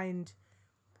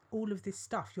all of this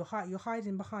stuff. You're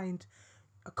hiding behind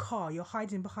a car. You're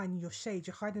hiding behind your shade.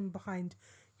 You're hiding behind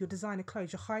your designer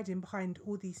clothes. You're hiding behind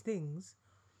all these things.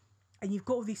 And you've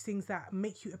got all these things that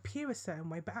make you appear a certain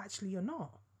way, but actually you're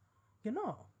not. You're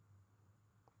not.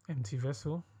 Empty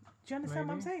vessel. Do you understand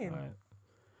what I'm saying? Right.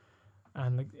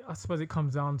 And like, I suppose it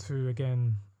comes down to,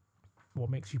 again, what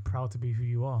makes you proud to be who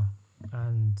you are.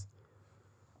 And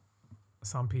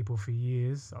some people for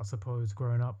years, I suppose,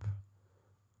 growing up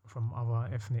from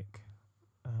other ethnic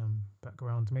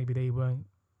backgrounds, maybe they weren't,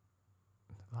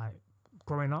 like,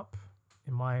 growing up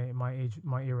in my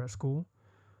era at school,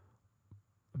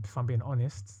 if I'm being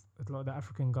honest, a lot of the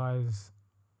African guys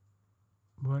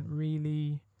wouldn't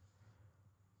really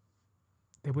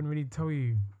tell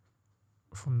you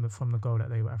from the go that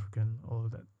they were African, or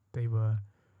that they were.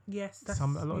 Yes, A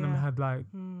lot of them had like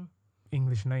Mm.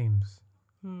 English names.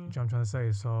 Do you Mm. know what I'm trying to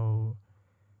say? So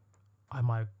I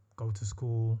might go to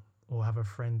school or have a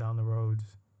friend down the road,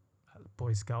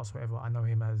 Boy Scouts, whatever. I know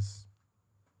him as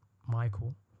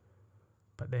Michael,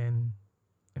 but then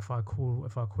if I call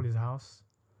his house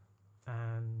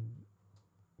and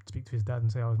speak to his dad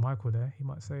and say, "Oh, is Michael there?" He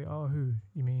might say, "Oh, who?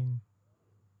 You mean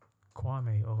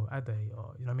Kwame or Ade?"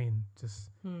 Or, you know what I mean?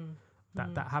 Just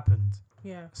that happened.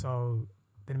 Yeah. So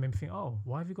then it made me think, oh,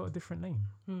 why have you got a different name?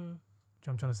 Do you know what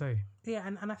I'm trying to say? Yeah,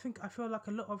 and I feel like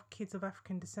a lot of kids of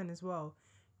African descent as well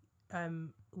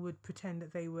would pretend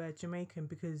that they were Jamaican,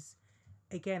 because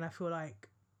again, I feel like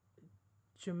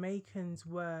Jamaicans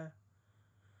were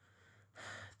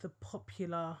the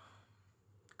popular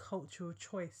cultural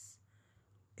choice,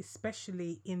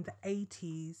 especially in the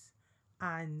 80s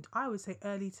and I would say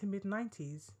early to mid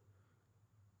 90s.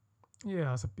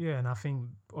 Yeah, and I think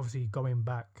obviously going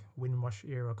back, Windrush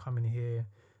era coming here,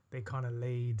 they kind of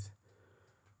laid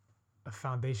a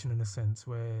foundation in a sense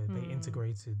where they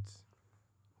integrated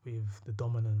with the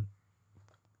dominant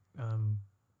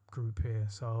group here.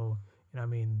 So, you know what I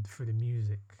mean, through the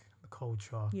music, the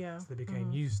culture, Yeah. so they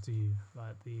became used to you,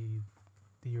 like the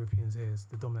Europeans here, it's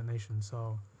the dominant nation.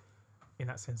 So in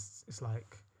that sense, it's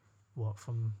like, what,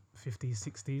 from 50s,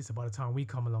 60s, so by the time we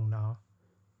come along now,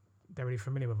 they're already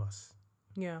familiar with us.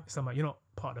 Yeah. It's like, you're not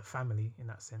part of the family in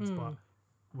that sense, but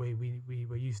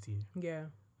we're used to you. Yeah.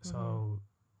 So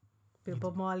Bit of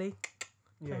Bob Marley.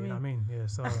 yeah, you know what I mean? Yeah,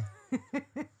 so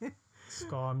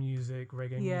ska music,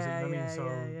 reggae music, you know what I mean? So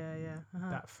yeah.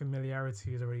 that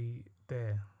familiarity is already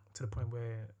there to the point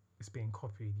where it's being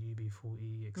copied,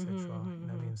 UB40, etc. You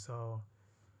know what I mean? So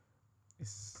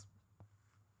it's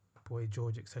Boy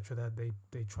George, etc. That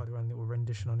they tried to run a little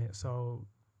rendition on it, so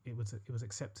it was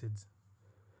accepted.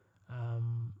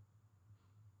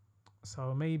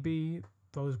 So maybe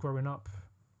those growing up,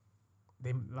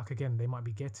 they might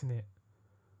be getting it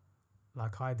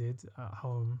like I did at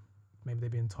home. Maybe they're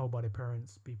being told by their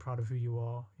parents, be proud of who you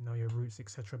are, you know, your roots,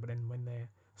 etc. But then when they're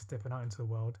stepping out into the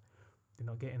world, they're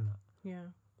not getting that. Yeah.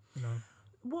 You know.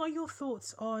 what are your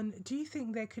thoughts on? Do you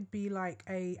think there could be like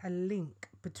a link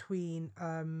between,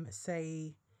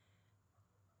 say,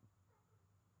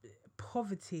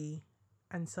 poverty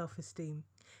and self-esteem?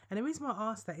 And the reason why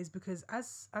I asked that is because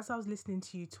as I was listening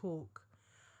to you talk,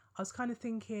 I was kind of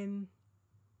thinking,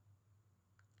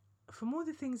 from all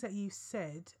the things that you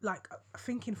said, like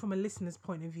thinking from a listener's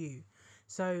point of view.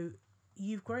 So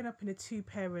you've grown up in a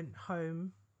 2-parent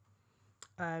home,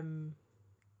 in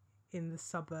the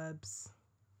suburbs.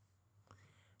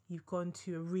 You've gone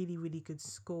to a really, really good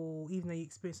school, even though you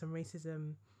experienced some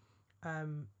racism,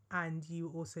 and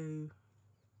you also,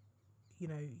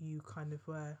 you kind of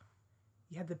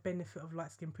you had the benefit of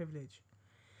light skin privilege.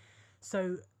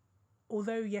 So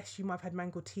although yes, you might have had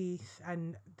mangled teeth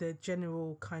and the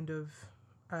general kind of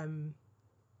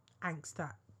angst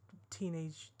that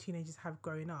teenagers have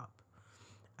growing up,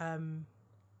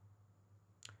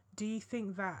 do you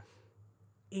think that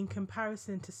in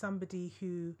comparison to somebody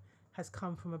who has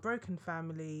come from a broken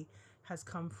family, has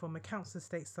come from a council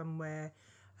estate somewhere,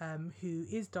 who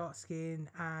is dark skinned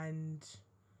and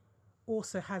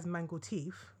also has mangled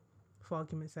teeth, for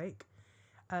argument's sake,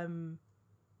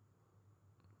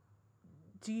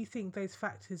 do you think those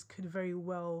factors could very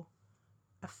well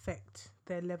affect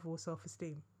their level of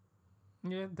self-esteem?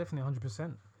 Yeah, definitely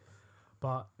 100%.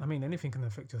 But I mean, anything can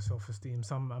affect your self-esteem.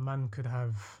 A man could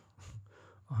have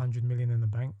 100 million in the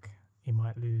bank. He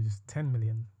might lose 10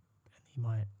 million, and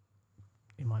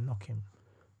it might knock him.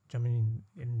 Do you know what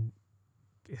I mean?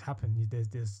 It happened.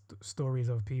 There's stories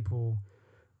of people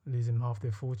losing half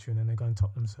their fortune and they go and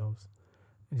top themselves.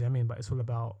 Do you know what I mean? But it's all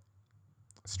about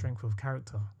strength of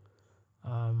character.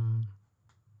 No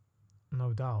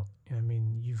doubt. You know what I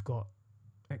mean? You've got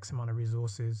X amount of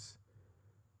resources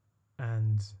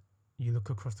and you look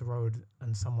across the road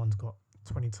and someone's got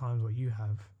 20 times what you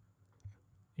have,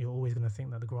 you're always going to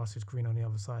think that the grass is green on the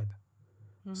other side.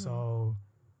 Mm-hmm. So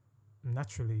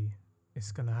naturally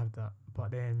it's going to have that.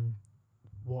 But then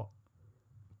what's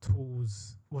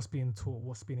being taught,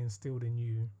 what's being instilled in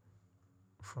you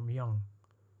from young.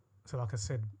 So like I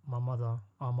said, our mother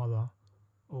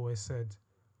always said,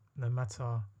 no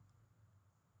matter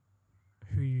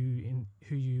who you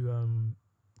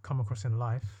come across in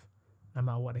life, no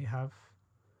matter what they have,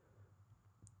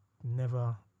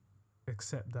 never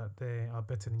accept that they are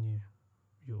better than you.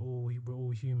 We're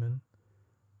all human.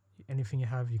 Anything you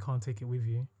have, you can't take it with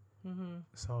you. Mm-hmm.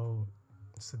 So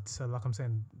like I'm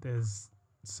saying, there's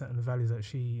certain values that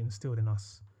she instilled in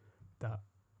us that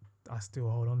I still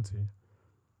hold on to,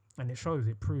 and it shows,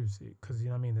 it proves it, because you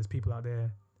know what I mean. There's people out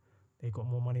there, they got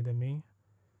more money than me.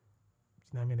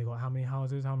 You know what I mean? They got how many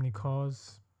houses, how many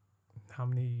cars, how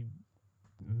many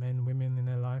men, women in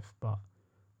their life, but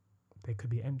they could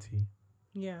be empty.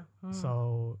 Yeah. Mm.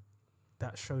 So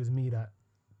that shows me that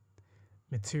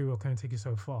material can take you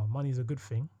so far. Money is a good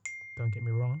thing, don't get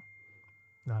me wrong.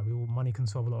 Like money can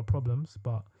solve a lot of problems,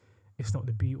 but it's not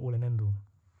the be all and end all.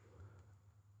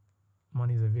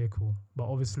 Money is a vehicle, but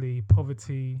obviously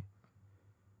poverty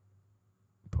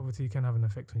can have an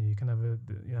effect on you. You can have you know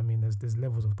what I mean? There's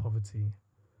levels of poverty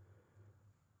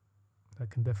that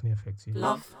can definitely affect you.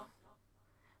 Love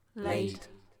laid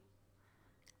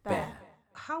bare.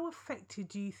 How affected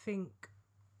do you think,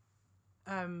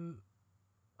 I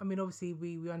mean, obviously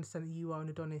we understand that you are an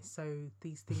Adonis, so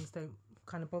these things don't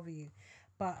kind of bother you,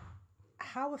 but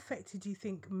how affected do you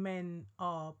think men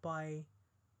are by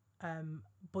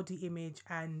body image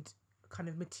and kind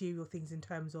of material things in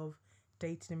terms of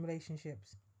dating and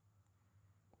relationships?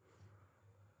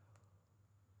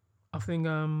 I think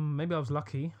maybe I was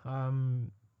lucky.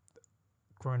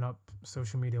 Growing up,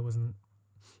 social media wasn't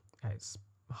at its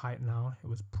height now. It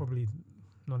was probably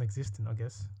non-existent, I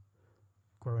guess,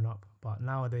 growing up. But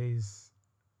nowadays,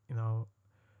 you know,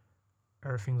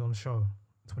 everything's on show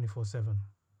 24/7.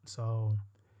 So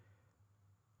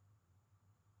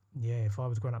yeah, if I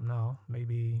was growing up now,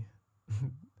 maybe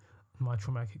my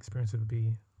traumatic experience would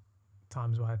be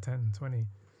times where I had 10, 20.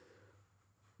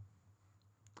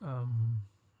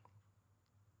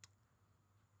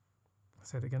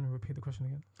 Say it again, repeat the question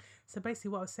again. So basically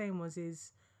what I was saying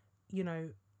is, you know,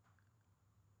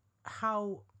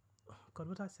 how, God,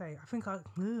 what did I say? I think I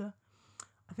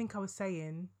was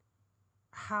saying,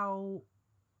 how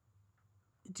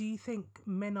do you think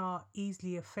men are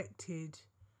easily affected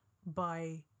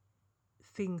by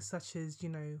things such as, you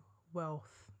know,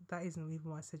 wealth? That isn't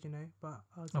even what I said, you know, but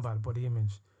I was about body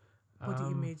image.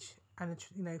 Body image and,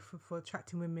 you know, for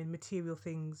attracting women, material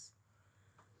things.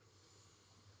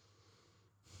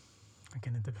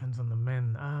 Again, it depends on the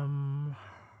men. I'm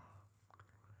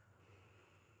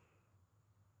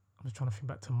just trying to think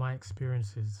back to my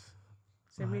experiences.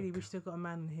 So really, Like- we still got a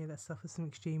man here that suffers from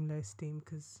extreme low esteem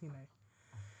because, you know,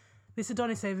 this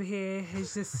Adonis over here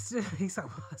is just, he's like,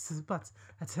 but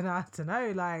I don't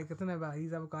know, like, I don't know about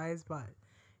these other guys, but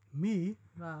me,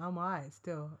 like, I'm alright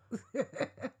still.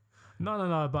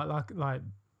 No. But like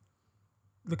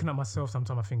looking at myself,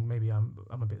 sometimes I think maybe I'm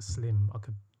a bit slim. I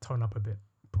could tone up a bit,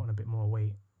 put on a bit more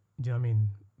weight. Do you know what I mean?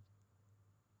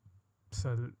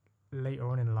 So later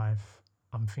on in life,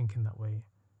 I'm thinking that way.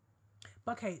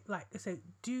 Okay, like, so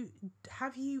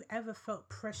have you ever felt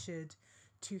pressured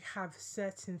to have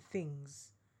certain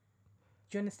things?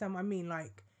 Do you understand what I mean?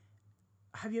 Like,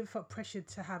 have you ever felt pressured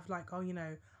to have, like, oh, you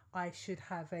know, I should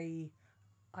have I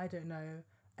don't know,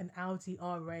 an Audi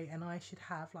R8 and I should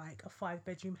have like a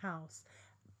 5-bedroom house.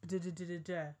 Da, da, da, da,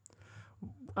 da.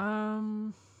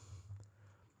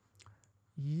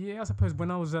 Yeah, I suppose when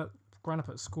I was growing up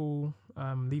at school,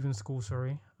 leaving school,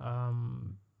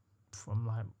 from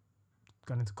like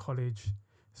going into college,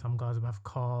 some guys would have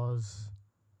cars,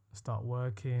 start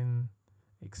working,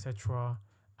 etc.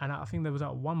 And I think there was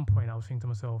at one point I was thinking to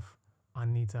myself, I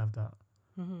need to have that.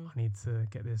 Mm-hmm. I need to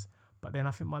get this. But then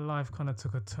I think my life kind of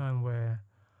took a turn where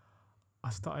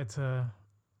I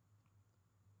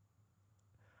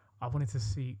wanted to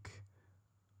seek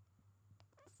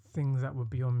things that were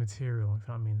beyond material, if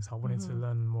you know what I mean. So I wanted to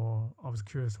learn more. I was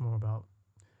curious more about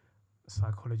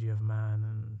psychology of man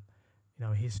and, you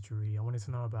know, history. I wanted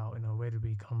to know about, you know, where did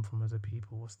we come from as a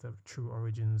people? What's the true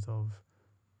origins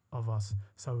of us?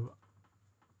 So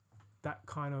that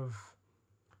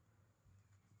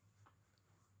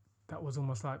was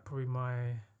almost like probably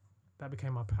that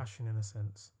became my passion in a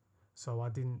sense. So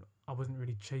I wasn't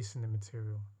really chasing the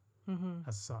material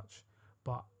as such,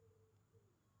 but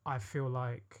I feel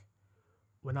like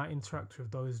when I interact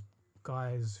with those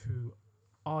guys who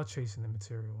are chasing the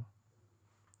material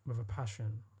with a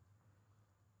passion,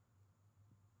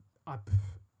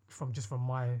 from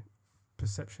my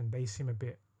perception, they seem a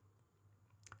bit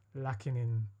lacking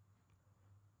in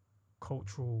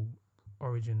cultural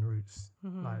origin roots,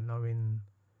 like knowing,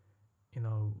 you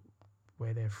know,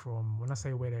 where they're from. When I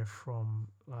say where they're from,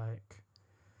 like,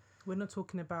 We're not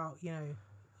talking about, you know,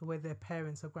 where their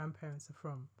parents or grandparents are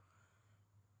from.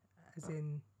 As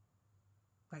in,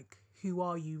 like, who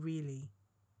are you really?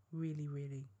 Really,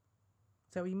 really?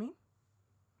 Is that what you mean?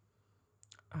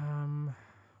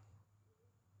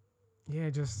 Yeah,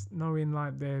 just knowing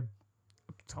like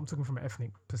I'm talking from an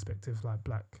ethnic perspective, like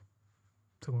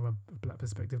talking from a black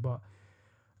perspective, but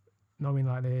knowing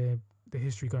like the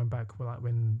history going back, well, like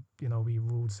when, you know, we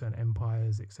ruled certain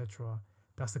empires, etc.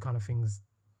 That's the kind of things,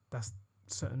 that's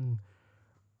certain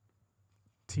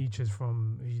teachers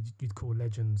from who you'd call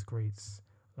legends, greats.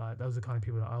 Like those are the kind of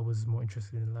people that I was more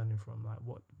interested in learning from. Like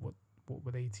what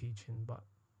were they teaching? But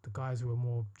the guys who were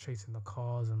more chasing the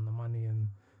cars and the money and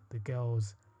the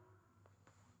girls,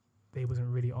 they wasn't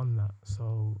really on that.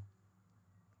 So,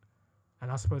 and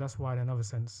I suppose that's why in another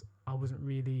sense I wouldn't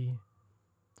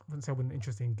say I wasn't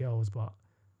interested in girls, but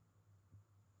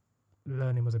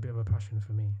learning was a bit of a passion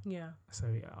for me. Yeah. So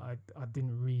I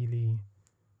didn't really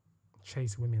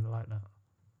chase women like that,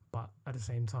 but at the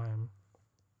same time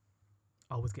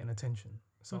I was getting attention,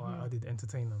 so I did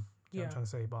entertain them. You know what I'm trying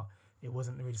to say? But it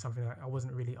wasn't really something like I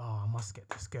wasn't really, I must get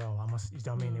this girl, I must, you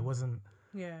know what I mean? It wasn't.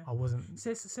 Yeah. I wasn't.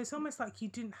 So it's almost like you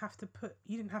didn't have to put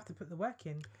the work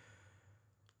in.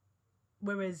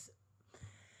 Whereas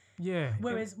Yeah.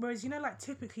 Whereas you know, like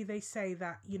typically they say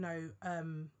that, you know,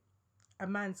 a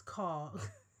man's car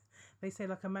they say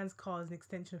like a man's car is an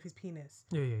extension of his penis.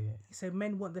 Yeah. So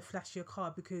men want the flashier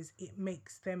car because it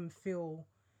makes them feel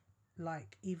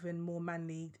like even more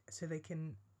manly, so they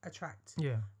can attract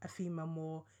a female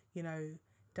more, you know,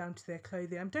 down to their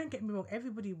clothing. And don't get me wrong,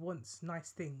 everybody wants nice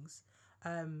things,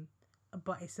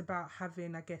 but it's about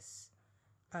having, I guess,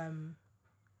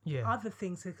 other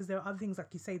things, because there are other things,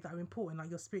 like you say, that are important, like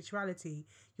your spirituality,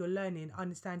 your learning,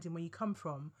 understanding where you come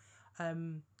from.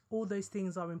 All those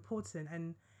things are important,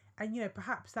 and you know,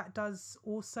 perhaps that does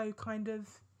also kind of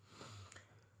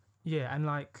and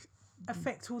like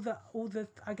affect all the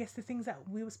I guess the things that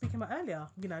we were speaking about earlier.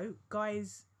 You know,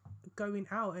 guys going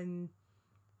out and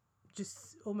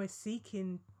just almost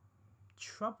seeking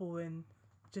trouble and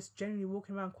just generally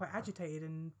walking around quite agitated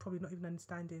and probably not even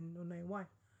understanding or knowing why.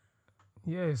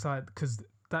 Yeah, it's like, because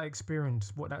that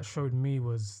experience, what that showed me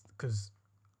was, because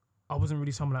I wasn't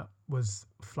really someone that was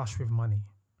flush with money.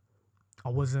 I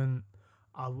was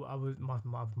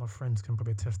my friends can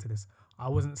probably attest to this. I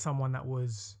wasn't someone that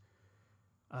was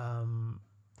I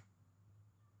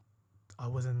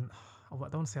don't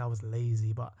want to say I was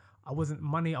lazy, but I wasn't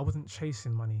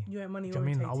chasing money. You weren't money Do you know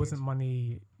what I mean? I wasn't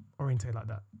money orientate like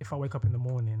that. If I wake up in the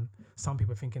morning, some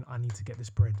people are thinking, I need to get this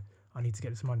bread, I need to get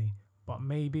this money. But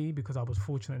maybe because I was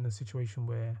fortunate in a situation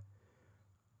where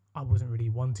I wasn't really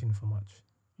wanting for much.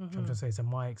 I'm trying to say, so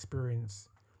my experience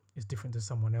is different to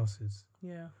someone else's.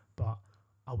 Yeah. But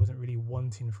I wasn't really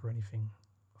wanting for anything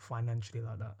financially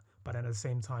like that. But at the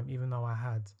same time, even though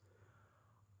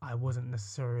I wasn't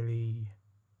necessarily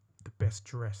the best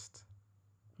dressed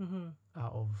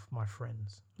out of my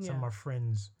friends. Some of my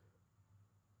friends,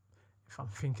 if I'm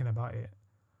thinking about it,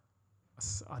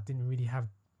 I didn't really have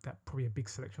that probably a big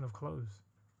selection of clothes,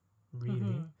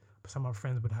 really. But some of my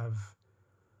friends would have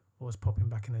what was popping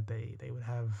back in the day. They would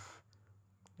have,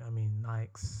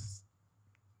 Nikes,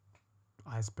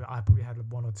 iceberg. I probably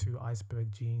had one or two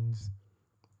iceberg jeans,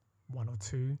 one or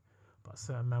two, but a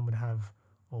certain man would have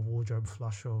a wardrobe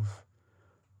flush of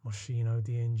Moschino,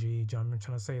 D&G. Do you know what I'm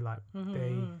trying to say? Like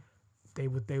they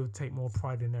would take more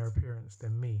pride in their appearance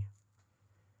than me.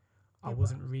 I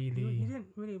wasn't really. You didn't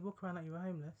really walk around like you were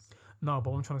homeless. No, but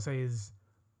what I'm trying to say is,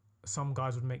 some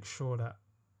guys would make sure that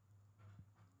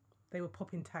they were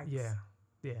popping tags. Yeah.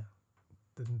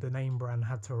 The name brand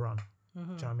had to run. Do you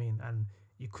know what I mean? And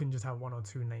you couldn't just have one or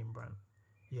two name brand.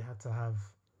 You had to have,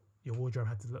 your wardrobe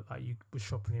had to look like you were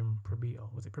shopping in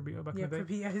Probito. Was it Probito back in the day?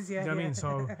 Probitos, Do you know what I mean?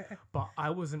 So, but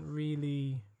I wasn't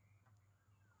really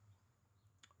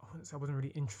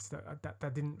interested.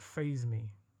 That didn't faze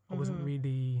me. I wasn't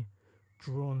really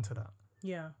drawn to that.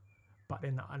 Yeah. But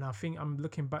then, and I think I'm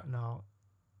looking back now,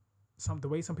 the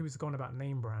way some people used to go on about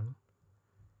name brand,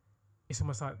 it's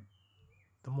almost like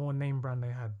the more name brand they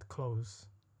had, clothes,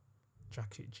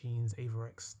 jacket, jeans,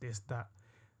 Averex, this, that,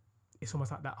 it's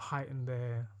almost like that heightened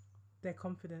their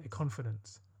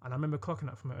confidence. And I remember clocking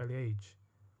that from an early age.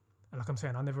 And like I'm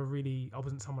saying, I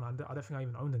wasn't someone, I don't think I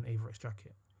even owned an Averex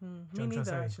jacket. Me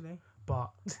neither, actually.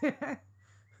 But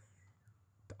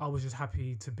I was just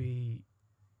happy to be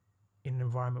in an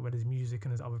environment where there's music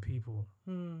and there's other people.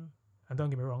 And don't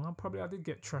get me wrong, I did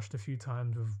get trashed a few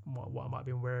times with what I might have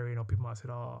been wearing, or people might have said,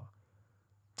 oh,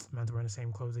 man's wearing the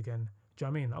same clothes again. Do you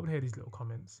know what I mean? I would hear these little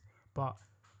comments, but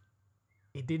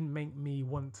it didn't make me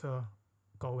want to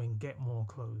go and get more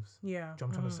clothes. Yeah. Do you know what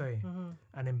I'm trying to say?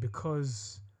 And then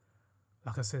because,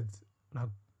 like I said,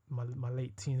 my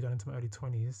late teens going into my early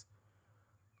 20s,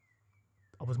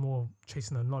 I was more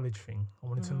chasing a knowledge thing. I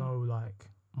wanted to know like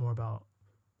more about,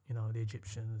 the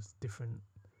Egyptians, different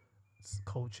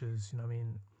cultures, you know what I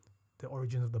mean, the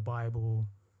origins of the Bible,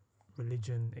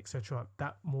 religion, etc.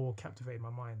 That more captivated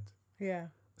my mind. Yeah.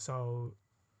 So,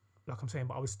 like I'm saying,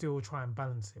 but I would still try and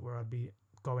balance it where I'd be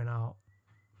going out,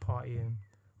 partying,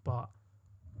 but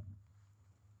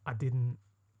I didn't,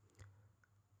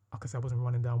 like I said, I wasn't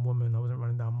running down women, I wasn't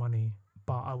running down money,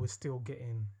 but I was still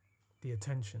getting the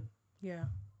attention. Yeah.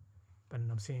 And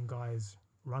I'm seeing guys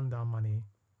run down money,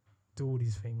 do all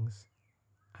these things,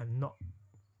 and not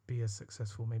be as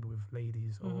successful maybe with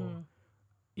ladies or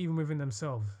even within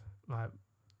themselves. Like,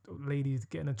 ladies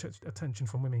getting attention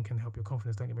from women can help your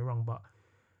confidence, don't get me wrong, but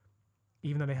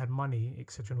even though they had money,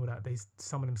 etc. and all that,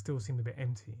 some of them still seemed a bit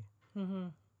empty.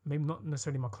 Maybe not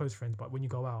necessarily my close friends, but when you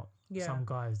go out, some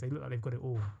guys, they look like they've got it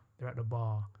all. They're at the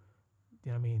bar,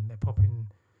 you know what I mean, they're popping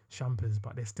champers,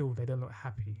 but they don't look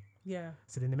happy. Yeah.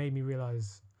 So then it made me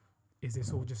realise, is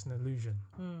this all just an illusion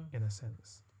in a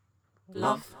sense?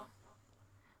 Love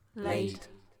laid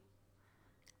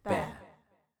bare.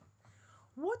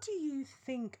 What do you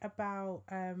think about,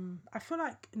 I feel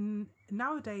like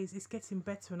nowadays it's getting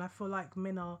better, and I feel like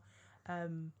men are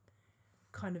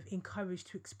kind of encouraged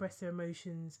to express their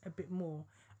emotions a bit more.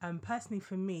 Personally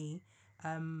for me,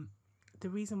 the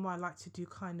reason why I like to do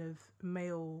kind of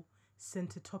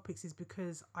male-centered topics is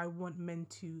because I want men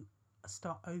to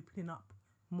start opening up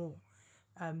more.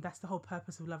 That's the whole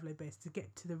purpose of Love Laid Bare, is to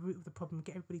get to the root of the problem,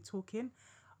 get everybody talking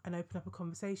and open up a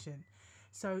conversation.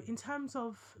 So in terms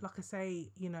of, like I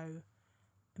say,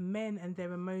 men and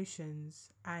their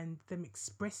emotions and them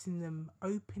expressing them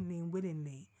openly and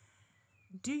willingly,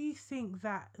 do you think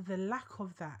that the lack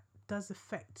of that does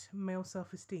affect male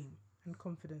self-esteem and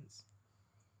confidence?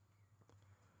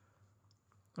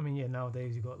 I mean, yeah,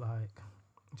 nowadays you got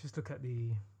just look at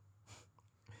the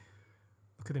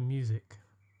music,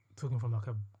 talking from like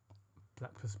a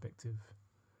black perspective.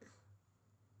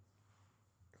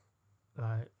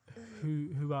 Like,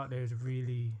 who out there is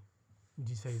really, would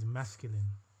you say, is masculine?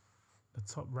 The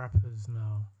top rappers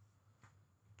now,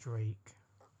 Drake,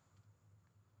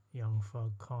 Young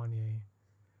Thug, Kanye.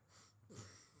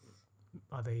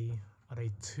 Are they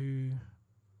too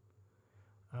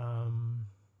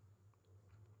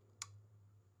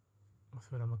what's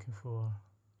the word I'm looking for?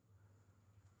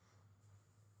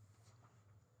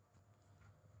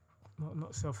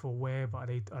 not self-aware, but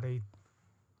are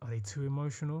they too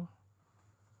emotional?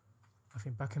 I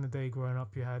think back in the day, growing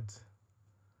up, you had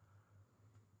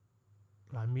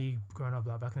like me growing up,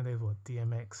 like back in the days, what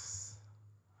DMX,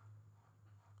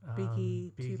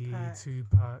 Biggie,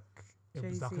 Tupac. It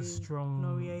was like a Jay-Z, strong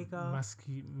Noriega,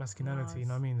 masculinity. You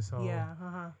know what I Nas. mean? So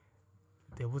Yeah.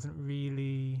 there wasn't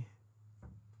really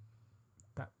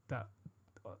that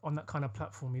on that kind of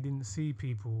platform. You didn't see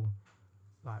people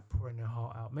like pouring their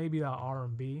heart out. Maybe like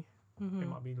R&B. It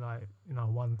might be like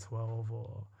 112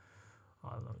 or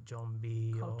I don't know John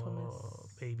B Carl or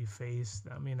Thomas.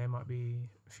 Babyface. I mean, there might be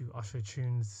a few Usher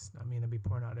tunes. I mean, they'll be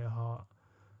pouring out their heart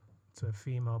to a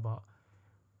female, but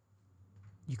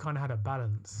you kind of had a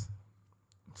balance.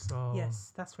 So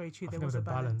Yes, that's very true. I There think was there a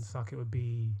balance. Like it would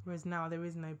be. Whereas now there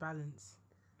is no balance.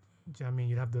 Do you know what I mean?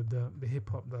 You'd have the hip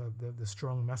hop, the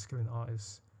strong masculine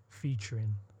artists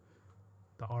featuring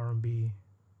the R&B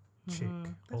chick,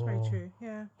 That's very true.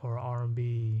 Yeah. or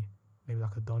R&B, maybe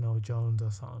like a Donnell Jones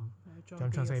or something. John I'm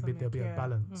B trying to or say there'll be something, a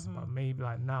balance, but maybe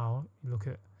like now you look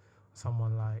at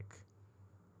someone like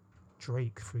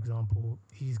Drake, for example.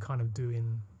 He's kind of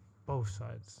doing both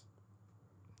sides.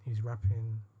 He's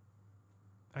rapping,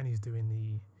 and he's doing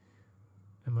the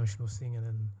emotional singing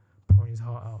and pouring his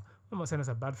heart out. I'm not saying that's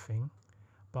a bad thing,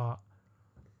 but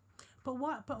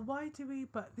why do we?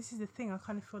 But this is the thing. I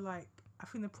kind of feel like I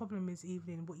think the problem is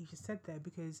even in what you just said there,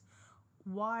 because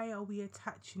why are we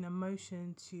attaching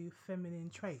emotion to feminine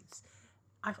traits?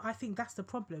 I think that's the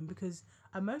problem, because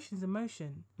emotion's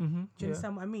emotion. Do you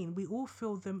understand what I mean? We all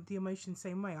feel the emotion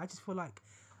same way. I just feel like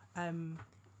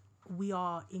we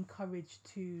are encouraged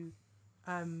to,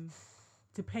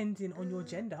 depending on your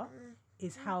gender,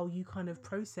 is how you kind of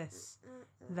process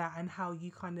that and how you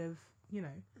kind of,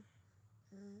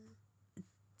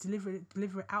 deliver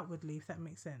it outwardly, if that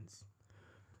makes sense.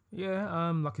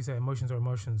 Yeah, like you say, emotions are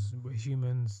emotions. We're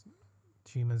humans,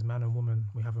 man and woman.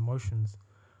 We have emotions,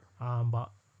 but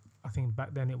I think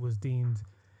back then it was deemed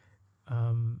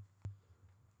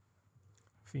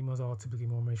females are typically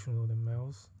more emotional than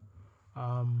males.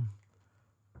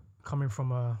 Coming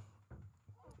from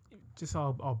just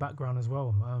our background as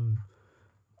well,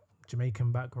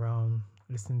 Jamaican background,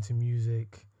 listening to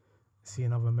music,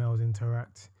 seeing other males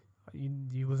interact.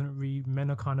 You wasn't really,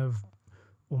 men are kind of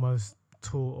almost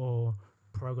taught or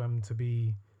programmed to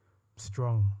be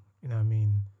strong, you know what I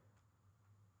mean,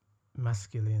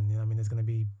 masculine, you know what I mean, there's going to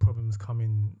be problems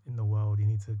coming in the world, you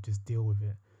need to just deal with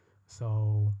it.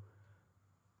 So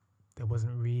there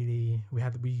wasn't really, we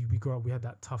grew up, we had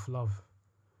that tough love,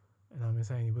 and I'm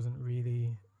saying it wasn't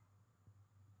really,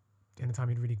 anytime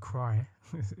you'd really cry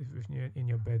if you're in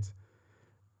your bed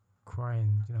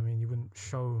crying, you know what I mean, you wouldn't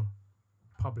show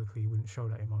publicly, you wouldn't show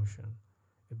that emotion.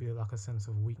 It'd be like a sense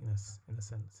of weakness, in a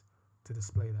sense, to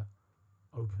display that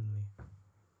openly.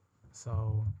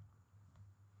 So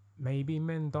maybe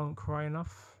men don't cry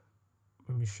enough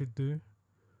when we should do.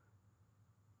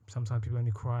 Sometimes people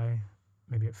only cry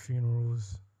maybe at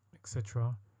funerals,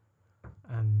 etc.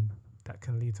 And that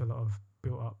can lead to a lot of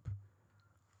built up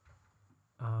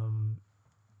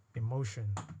emotion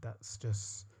that's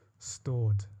just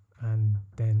stored. And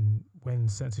then when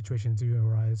certain situations do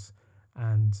arise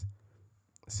and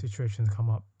situations come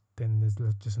up, then there's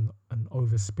just an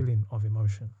overspilling of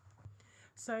emotion.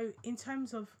 So in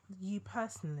terms of you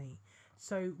personally,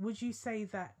 so would you say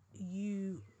that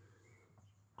you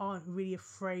aren't really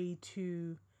afraid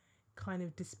to kind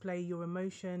of display your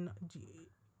emotion?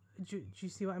 Do you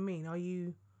see what I mean?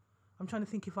 I'm trying to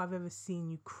think if I've ever seen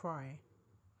you cry.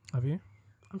 Have you?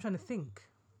 I'm trying to think.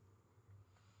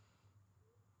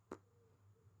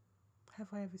 Have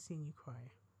I ever seen you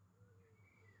cry?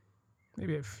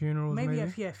 Maybe at funerals. Maybe.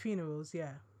 At funerals,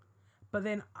 yeah. But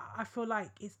then I feel like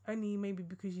it's only maybe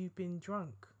because you've been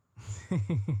drunk.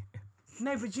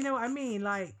 No, but you know what I mean?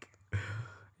 Like,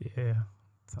 yeah,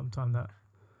 sometimes that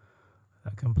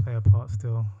can play a part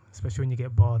still, especially when you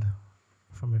get barred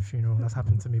from a funeral. That's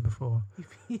happened to me before.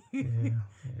 It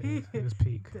was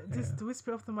peak. Just to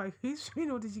whisper off the mic, whose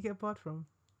funeral did you get barred from?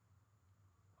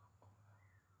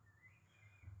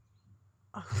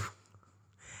 Oh.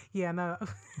 Yeah, no.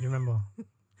 You remember?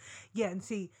 Yeah, and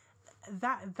see,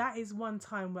 that is one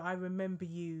time where I remember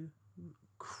you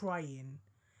crying,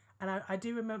 and I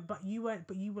do remember, but you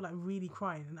were like really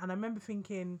crying, and I remember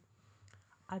thinking,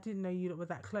 I didn't know you were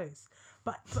that close,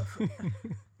 but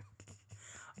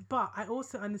but I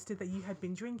also understood that you had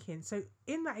been drinking. So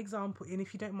in that example, and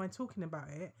if you don't mind talking about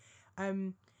it,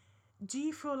 do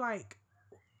you feel like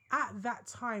at that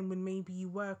time when maybe you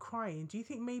were crying, do you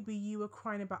think maybe you were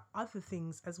crying about other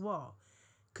things as well?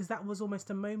 Because that was almost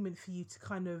a moment for you to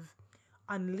kind of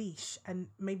unleash and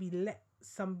maybe let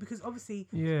some, because obviously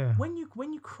Yeah. when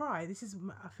you cry, this is,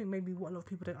 I think maybe what a lot of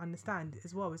people don't understand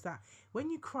as well, is that when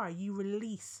you cry you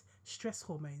release stress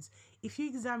hormones. If you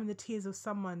examine the tears of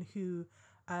someone who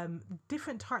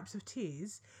different types of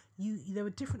tears, there are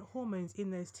different hormones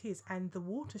in those tears, and the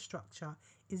water structure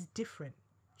is different.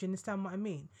 Do you understand what I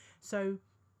mean? So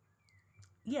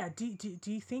yeah, do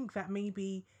you think that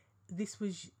maybe this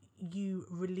was you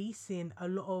releasing a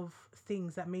lot of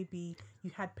things that maybe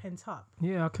you had pent up?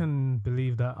 Yeah, I can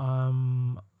believe that.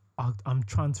 I'm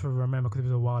trying to remember because it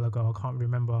was a while ago. I can't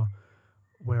remember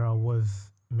where I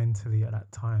was mentally at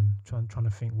that time. Trying to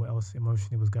think what else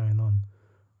emotionally was going on.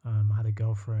 I had a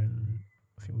girlfriend.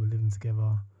 I think we were living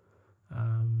together.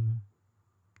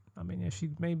 I mean, yeah,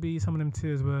 maybe some of them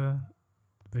tears were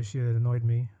she had annoyed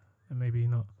me, and maybe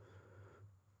not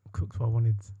cooked what I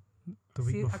wanted the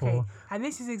week before. Okay, and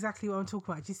this is exactly what I'm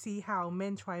talking about. Do you see how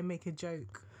men try and make a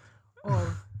joke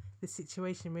of the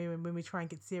situation when we try and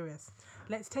get serious?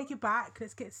 Let's take it back.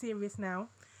 Let's get serious now.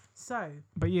 So,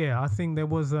 but yeah, I think there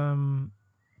was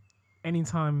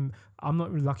anytime, I'm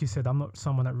not, like you said, I'm not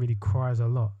someone that really cries a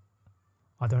lot.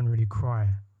 I don't really cry,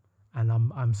 and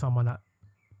I'm someone that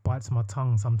bites my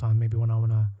tongue sometimes. Maybe when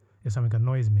if something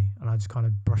annoys me, and I just kind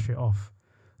of brush it off.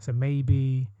 So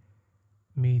maybe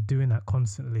me doing that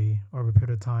constantly over a period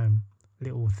of time,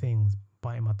 little things,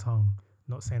 biting my tongue,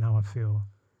 not saying how I feel,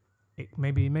 it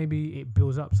maybe it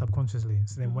builds up subconsciously.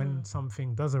 So then when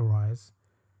something does arise,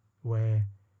 where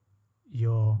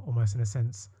you're almost in a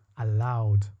sense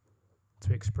allowed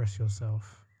to express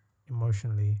yourself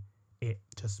emotionally, it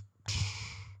just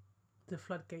the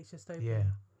floodgates just open. yeah.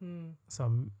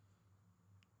 So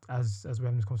as we're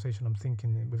having this conversation, I'm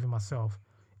thinking within myself,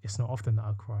 it's not often that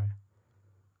I cry,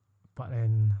 but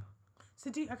then. So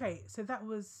that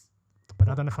was. But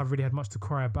I don't know if I've really had much to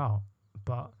cry about.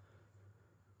 But.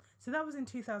 So that was in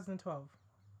 2012.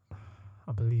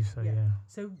 I believe so. Yeah.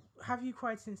 So have you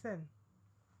cried since then?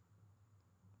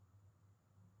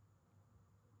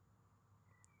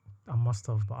 I must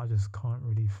have, but I just can't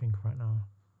really think right now.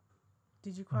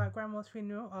 Did you cry at Grandma's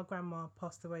funeral? Our grandma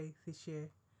passed away this year.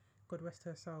 God rest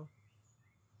her soul.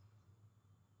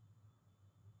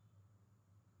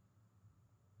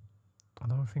 I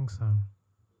don't think so.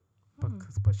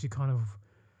 But she kind of.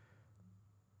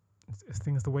 It's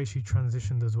things the way she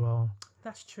transitioned as well.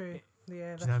 That's true.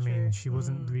 Yeah, that's do you know what I mean? She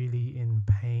wasn't really in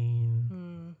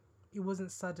pain. It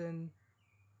wasn't sudden.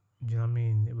 Do you know what I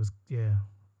mean? It was, yeah.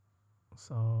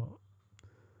 So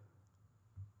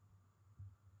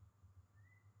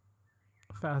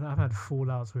I've had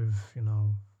fallouts with,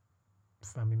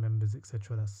 family members,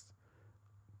 etc. That's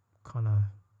kind of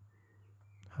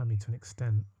hurt me to an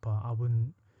extent, but I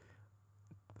wouldn't.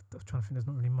 I'm trying to think. There's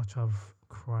not really much I've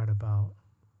cried about.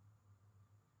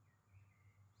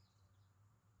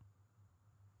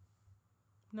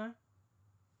 No.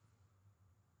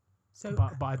 So,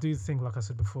 but I do think, like I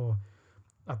said before,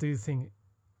 I do think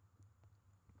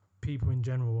people in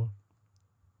general,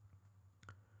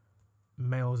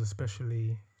 males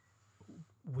especially,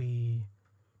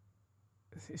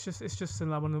 it's just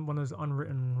like one of those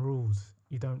unwritten rules.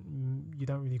 You don't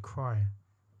really cry.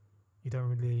 You don't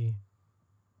really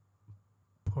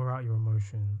pour out your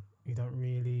emotion. You don't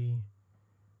really.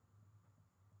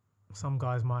 Some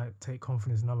guys might take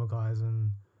confidence in other guys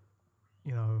and,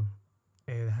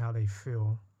 air how they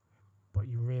feel, but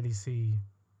you rarely see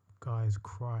guys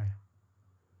cry.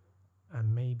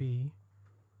 And maybe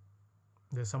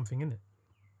there's something in it.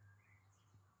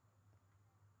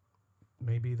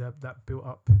 Maybe that built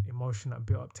up emotion, that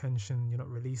built up tension, you're not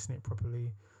releasing it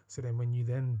properly. So then when you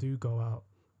then do go out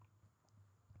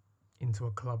into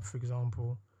a club, for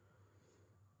example,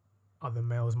 other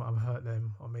males might have hurt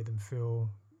them or made them feel,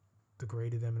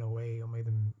 degraded them in a way, or might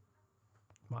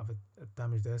have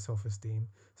damaged their self-esteem.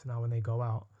 So now when they go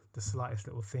out, the slightest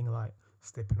little thing like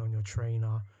stepping on your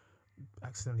trainer,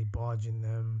 accidentally barging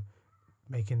them,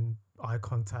 making eye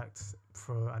contact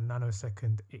for a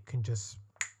nanosecond, it can just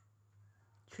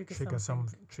trigger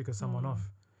someone off.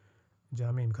 Do you know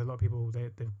what I mean? Because a lot of people,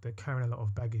 they're carrying a lot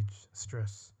of baggage,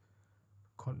 stress,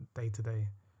 day to day.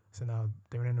 So now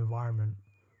they're in an environment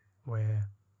where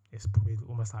it's probably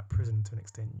almost like prison to an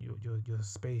extent. Your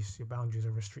space, your boundaries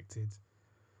are restricted.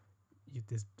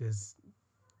 There's do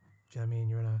you know what I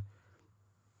mean?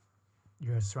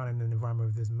 You're surrounded in an environment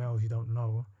where there's males you don't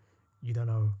know. You don't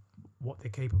know what they're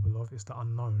capable of. It's the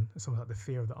unknown. It's almost like the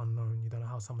fear of the unknown. You don't know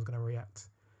how someone's going to react.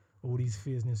 All these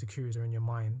fears and insecurities are in your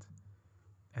mind,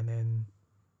 and then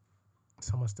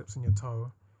someone steps on your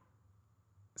toe.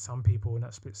 Some people in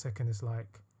that split second, it's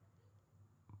like,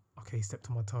 okay, he stepped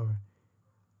on my toe.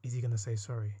 Is he going to say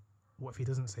sorry? What if he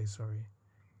doesn't say sorry?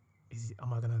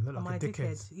 am I gonna look Am I like a a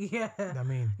dickhead? dickhead? Yeah. You know what I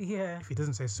mean, Yeah. if he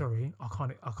doesn't say sorry, I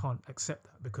can't accept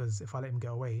that, because if I let him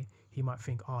get away, he might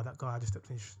think, oh, that guy I just stepped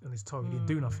on his toe, he didn't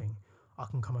do nothing. I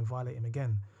can come and violate him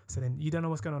again. So then you don't know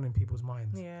what's going on in people's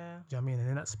minds. Yeah. Do you know what I mean? And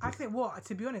then that's I think what,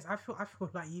 to be honest, I feel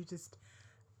like you just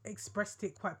expressed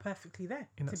it quite perfectly there.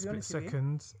 in that To be split honest with you.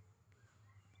 second,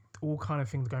 all kind of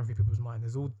things going through people's mind.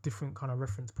 There's all different kind of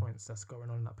reference points that's going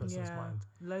on in that person's Yeah. mind.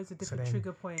 Loads of So different then-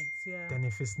 trigger points. Yeah. Then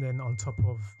if it's then on top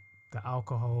of the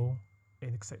alcohol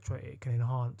and etc., it can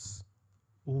enhance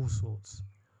all sorts. Do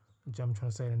you know what I'm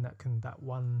trying to say? And that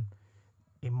one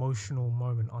emotional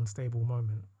moment, unstable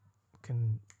moment,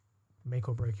 can make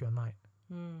or break your night.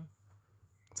 Mm.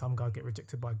 Some guy get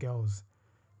rejected by girls.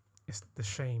 It's the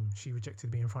shame. She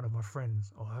rejected me in front of my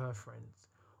friends or her friends,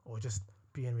 or just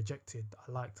being rejected.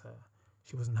 I liked her.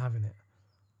 She wasn't having it.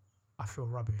 I feel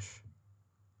rubbish.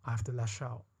 I have to lash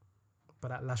out. But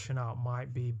that lashing out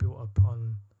might be built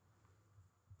upon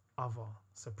other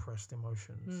suppressed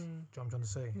emotions. Do you know what I'm trying to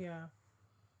say? Yeah.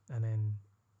 And then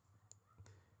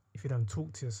if you don't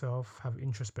talk to yourself, have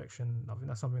introspection, I think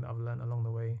that's something that I've learned along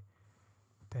the way,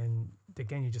 then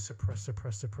again you just suppress to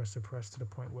the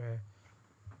point where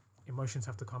emotions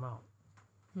have to come out.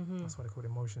 Mm-hmm. That's what they call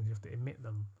emotions. You have to emit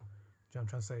them. Do you know what I'm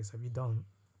trying to say? So if you don't,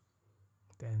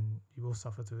 then you will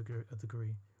suffer to a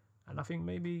degree. And I think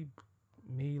maybe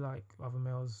me, like other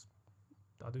males,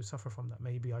 I do suffer from that.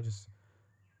 Maybe I just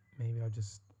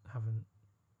haven't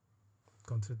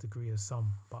gone to the degree as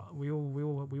some. But we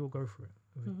all go through it.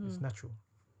 It's natural.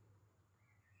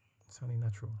 It's only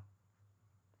natural.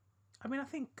 I mean, I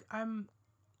think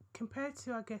compared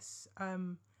to, I guess,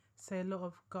 say a lot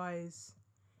of guys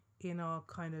in our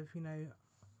kind of, you know,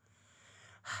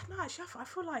 no, actually, I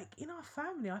feel like in our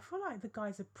family, I feel like the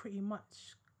guys are pretty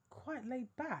much quite laid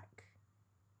back,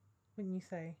 wouldn't you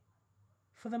say?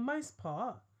 For the most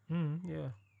part.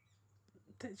 Yeah.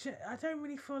 I don't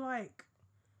really feel like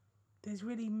there's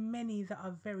really many that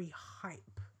are very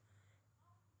hype.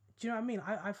 Do you know what I mean?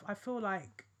 I feel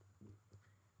like,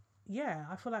 yeah,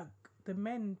 I feel like the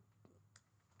men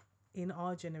in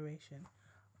our generation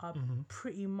are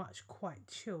pretty much quite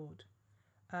chilled.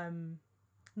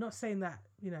 Not saying that,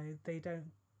 you know, they don't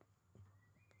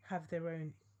have their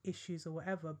own issues or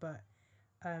whatever, but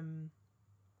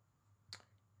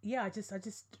yeah,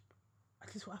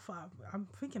 I'm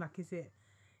thinking like, is it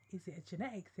a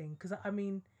genetic thing? Because I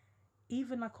mean,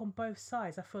 even like on both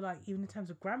sides, I feel like even in terms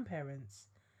of grandparents,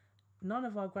 none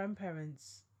of our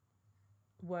grandparents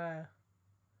were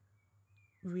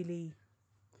really.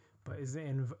 But is it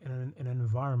in an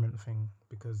environment thing?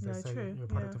 Because they say true, you're a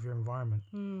product of your environment.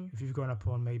 If you've grown up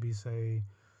on maybe, say,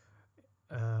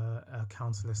 a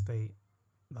council estate,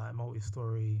 like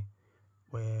multi-story,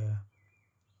 where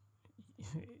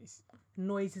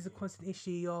noise is a constant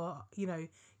issue, or, you know,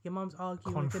 your mum's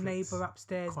arguing with the neighbour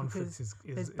upstairs because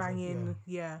there's banging.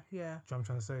 Yeah. Do you know what I'm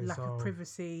trying to say? Lack of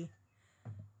privacy.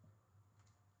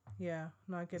 Yeah,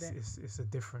 no, I get it. It's a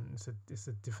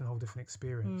whole different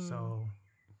experience. So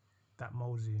that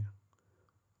molds you.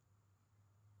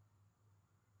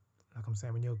 Like I'm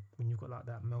saying, when you've got like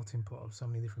that melting pot of so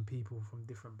many different people from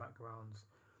different backgrounds,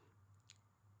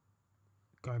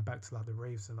 going back to like the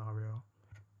rave scenario,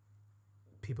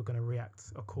 people are gonna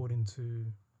react according to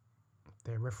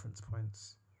their reference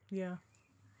points. Yeah.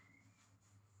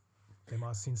 They might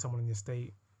have seen someone in the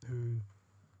estate who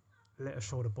let a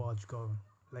shoulder barge go.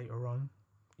 Later on,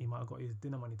 he might have got his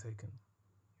dinner money taken.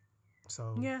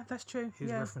 So yeah, that's true.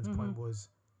 His reference point was,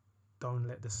 don't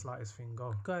let the slightest thing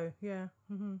go. Yeah.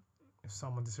 If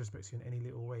someone disrespects you in any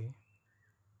little way,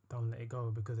 don't let it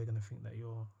go, because they're gonna think that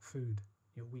you're food,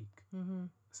 you're weak.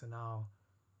 So now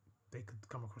they could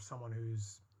come across someone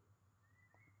who's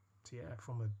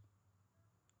from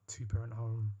a 2-parent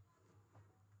home,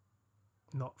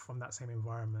 not from that same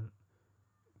environment,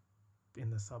 in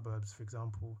the suburbs, for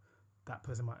example. That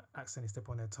person might accidentally step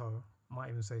on their toe, might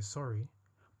even say sorry,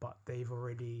 but they've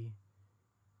already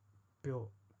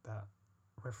built that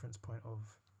reference point of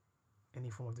any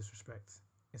form of disrespect.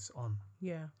 It's on.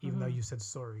 Yeah. Even though you said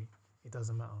sorry, it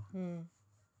doesn't matter. Do you know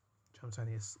what I'm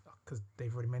saying? It's because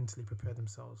they've already mentally prepared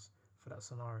themselves for that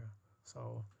scenario.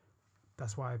 So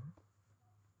that's why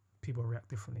people react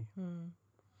differently.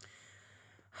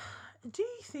 Do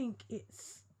you think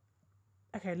it's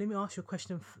okay? Let me ask you a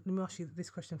question. Let me ask you this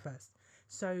question first.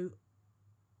 So,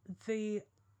 the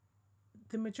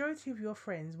majority of your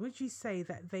friends, would you say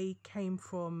that they came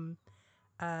from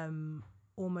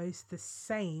almost the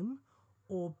same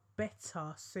or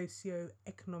better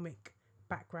socio-economic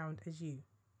background as you?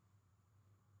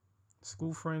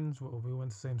 School friends, we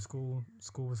went to the same school.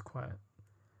 School was quite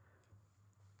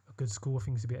a good school. I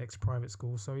think it used to be an ex-private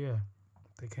school. So yeah,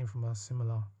 they came from a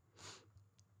similar,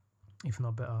 if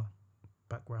not better,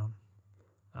 background.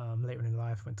 Later in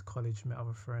life, went to college, met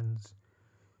other friends,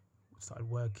 started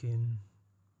working,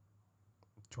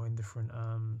 joined different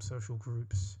social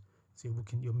groups. So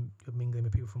you're mingling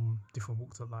with people from different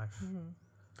walks of life.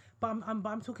 But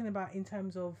I'm talking about in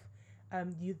terms of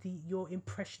your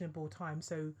impressionable time.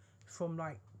 So from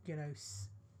like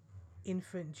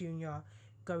infant, junior,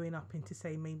 going up into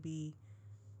say maybe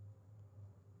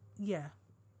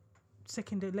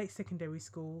late secondary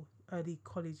school, early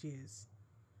college years.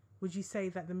 Would you say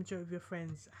that the majority of your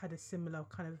friends had a similar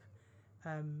kind of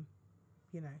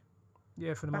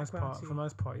Yeah, for the most background part. to For the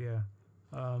most part, yeah.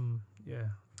 Yeah.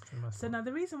 For the most So part. now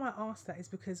the reason why I asked that is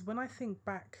because when I think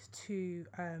back to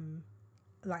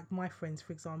like my friends,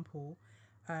 for example,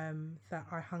 that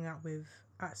I hung out with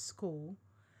at school,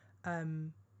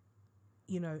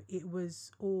 it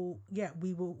was all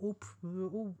we were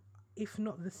all, if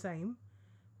not the same,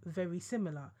 very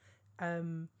similar.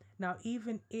 Now,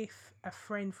 even if a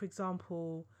friend, for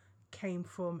example, came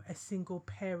from a single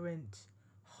parent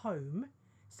home,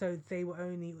 so they were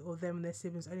only, or them and their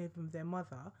siblings only from their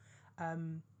mother,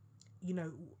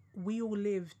 we all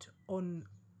lived on,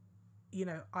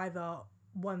 either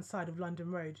one side of London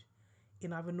Road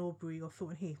in either Norbury or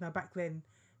Thornton Heath. Now, back then,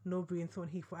 Norbury and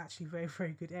Thornton Heath were actually very,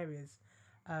 very good areas.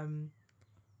 And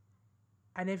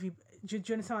do you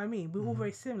understand what I mean? We're all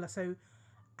very similar. So,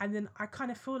 and then I kind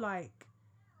of feel like,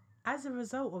 as a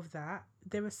result of that,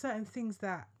 there were certain things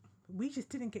that we just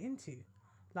didn't get into.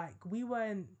 Like, we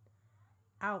weren't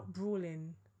out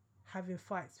brawling, having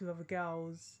fights with other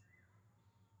girls.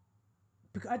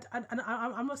 Because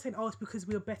I'm not saying, it's because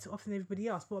we were better off than everybody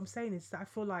else. But what I'm saying is that I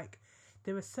feel like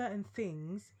there are certain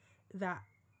things that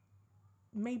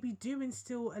maybe do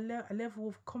instill a level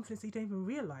of confidence that you don't even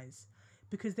realise.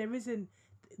 Because there isn't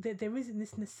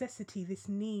this necessity, this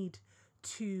need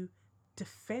to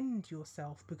defend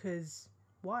yourself, because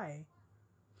why?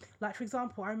 Like, for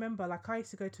example, I remember, like, I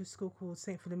used to go to a school called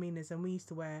St. Philomena's, and we used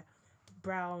to wear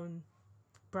brown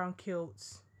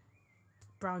kilts,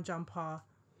 brown jumper.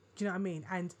 Do you know what I mean?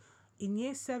 And in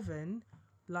year 7,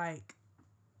 like,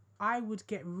 I would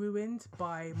get ruined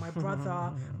by my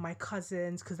brother, my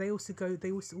cousins, because they used to go,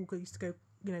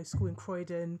 school in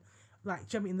Croydon, like,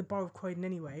 jumping in the borough of Croydon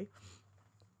anyway.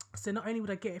 So not only would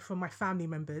I get it from my family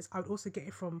members, I would also get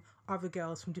it from other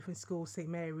girls from different schools, St.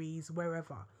 Mary's,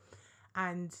 wherever.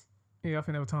 And yeah, I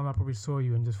think there were times I probably saw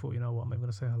you and just thought, you know what, I'm going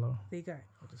to say hello. There you go.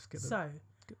 I'll just get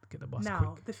the bus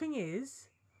now, quick. the thing is,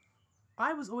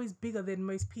 I was always bigger than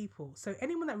most people. So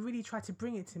anyone that really tried to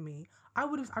bring it to me, I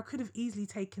could have easily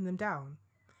taken them down.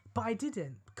 But I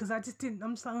didn't, because I just didn't.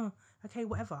 I'm just like, okay,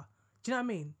 whatever. Do you know what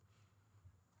I mean?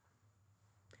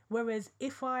 Whereas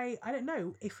if I don't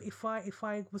know, if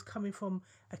I was coming from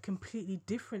a completely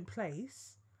different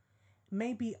place,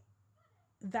 maybe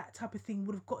that type of thing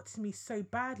would have got to me so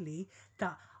badly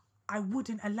that I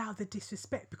wouldn't allow the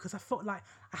disrespect, because I felt like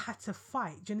I had to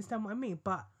fight. Do you understand what I mean?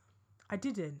 But I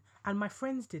didn't, and my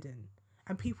friends didn't,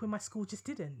 and people in my school just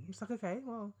didn't. It's like, okay,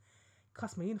 well,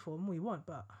 cuss my uniform all you want,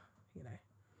 but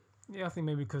Yeah, I think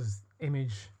maybe because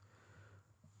image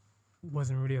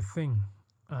wasn't really a thing.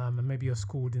 And maybe your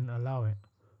school didn't allow it.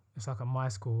 It's like at my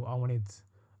school, I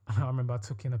remember I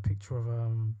took in a picture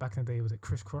of, back in the day, was it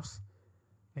crisscross?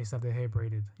 They used to have their hair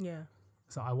braided. Yeah.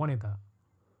 So I wanted that.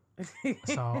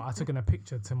 So I took in a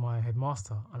picture to my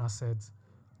headmaster and I said,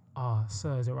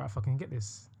 sir, is it right if I can get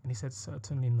this? And he said,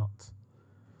 certainly not.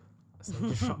 So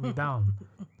he just shut me down.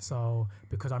 So,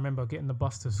 because I remember getting the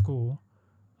bus to school,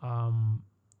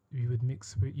 you would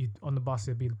mix with, on the bus,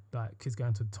 it'd be like kids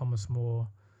going to Thomas More,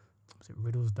 was it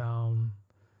Riddlesdown?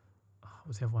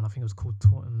 Was the other one? I think it was called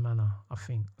Taunton Manor, I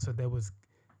think. So there was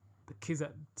the kids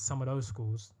at some of those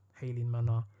schools, Hayling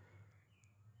Manor,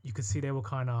 you could see they were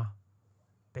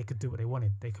they could do what they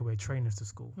wanted. They could wear trainers to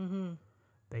school. Mm-hmm.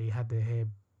 They had their hair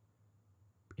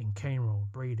in cane roll,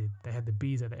 braided. They had the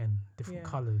beads at the end, different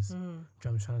colours. Mm-hmm. Do you know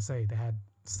what I'm trying to say? They had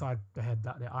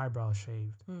their eyebrows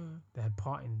shaved. Mm. They had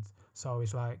partings. So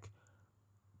it's like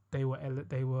they were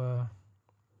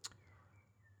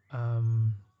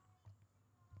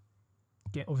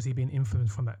obviously being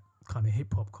influenced from that kind of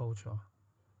hip hop culture. Do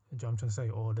you know what I'm trying to say?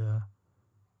 Or the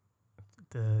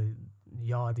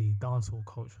yardie dancehall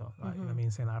culture. Like, you know what I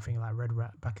mean? Saying, like, I think like Red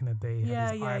Rat back in the day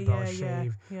had his eyebrows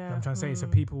shaved. Yeah. You know what I'm trying to say? So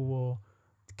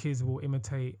kids will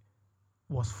imitate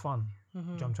what's fun. Do you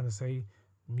know what I'm trying to say?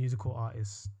 Musical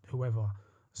artists, whoever.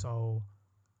 So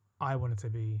I wanted to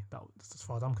be that, as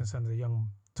far as I'm concerned, as a young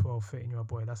 12, 13-year-old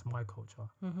boy, that's my culture.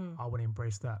 I want to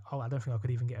embrace that. I don't think I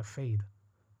could even get a fade.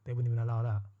 They wouldn't even allow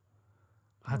that.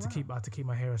 I had Oh, I had to keep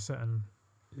my hair a certain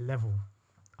level.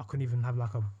 I couldn't even have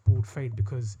like a bald fade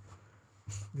because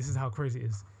this is how crazy it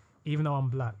is. Even though I'm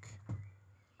black,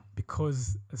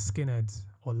 because a skinhead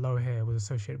or low hair was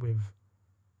associated with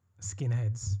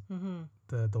skinheads, Mm-hmm.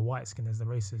 the white skinheads, the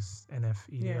racist NF,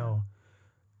 EDL, Yeah.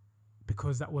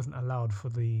 because that wasn't allowed for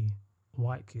the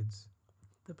white kids,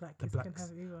 The black the kids can blacks.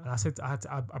 have it either. And I said,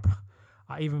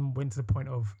 I even went to the point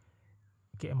of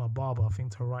getting my barber, I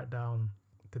think, to write down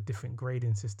the different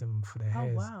grading system for their Oh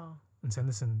hairs wow. and saying,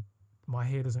 listen, my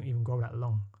hair doesn't even grow that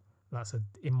long. Like, so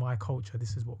in my culture,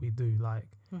 this is what we do. Like,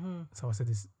 Mm-hmm. so I said,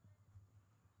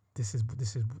 this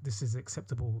is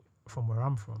acceptable from where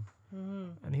I'm from.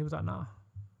 Mm-hmm. And he was like, nah,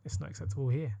 it's not acceptable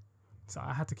here. So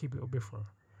I had to keep it a bit for her,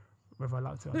 whether I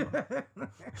liked it or not.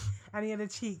 And he had a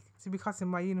cheek to be cussing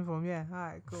my uniform. Yeah. All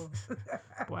right. Cool.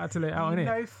 But I had to let it out, innit?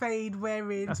 No fade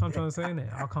wearing. That's what I'm trying to say,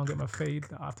 innit? I can't get my fade.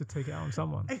 I have to take it out on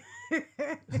someone.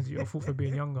 It's your fault for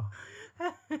being younger.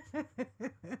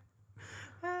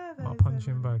 My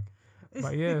punching bag.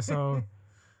 But yeah, so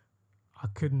I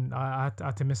couldn't, I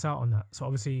had to miss out on that. So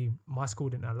obviously my school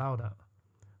didn't allow that.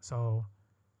 So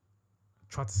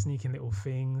tried to sneak in little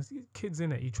things. Kids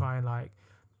in it, you try and like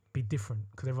be different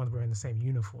because everyone's wearing the same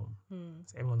uniform.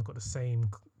 So everyone's got the same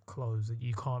clothes that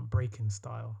you can't break in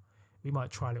style. We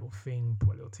might try a little thing, put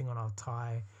a little thing on our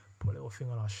tie, put a little thing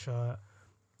on our shirt.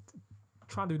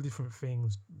 Try and do different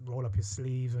things, roll up your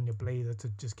sleeves on your blazer to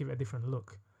just give it a different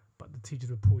look. But the teachers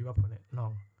would pull you up on it.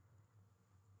 No.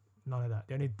 None of that.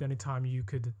 The only time you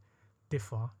could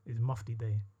differ is Mufti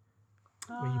Day.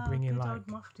 Where you bring in good like old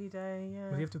Mufti Day, yeah.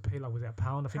 well, you have to pay like, was it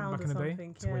 £1? I think Pound back or in the day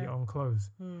something, to wear yeah. your own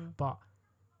clothes. Mm. But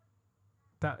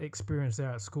that experience there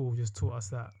at school just taught us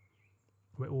that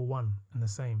we're all one and the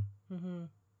same. Mm-hmm.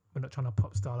 We're not trying to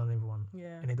pop style on everyone.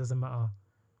 Yeah. And it doesn't matter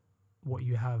what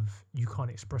you have, you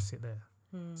can't express it there.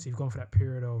 Mm. So you've gone for that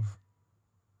period of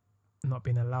not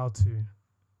being allowed to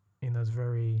in those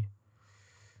very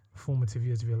formative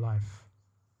years of your life.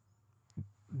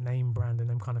 Name brand and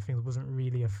them kind of things wasn't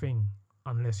really a thing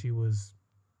unless you was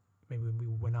maybe when we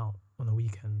went out on the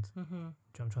weekend. Mm-hmm. Do you know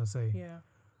what I'm trying to say? Yeah.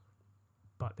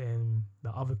 But then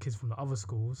the other kids from the other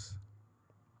schools,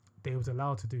 they was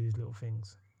allowed to do these little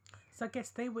things. So I guess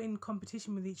they were in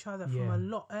competition with each other from Yeah. a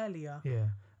lot earlier. Yeah.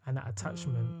 And that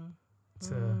attachment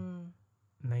to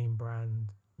name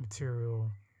brand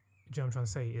material, do you know what I'm trying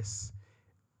to say? It's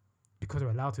because they're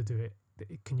allowed to do it.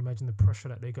 Can you imagine the pressure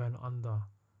that they're going under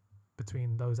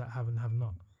between those that have and have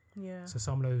not? Yeah. So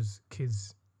some of those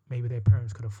kids, maybe their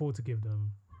parents could afford to give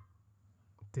them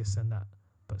this and that,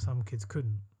 but some kids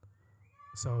couldn't.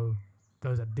 So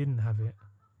those that didn't have it,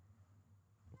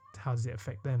 how does it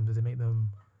affect them? Does it make them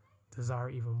desire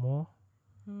it even more?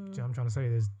 Do you know what I'm trying to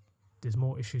say? There's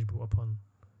more issues brought upon.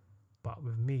 But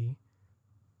with me,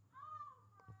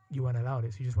 you weren't allowed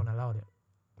it, so you just weren't allowed it.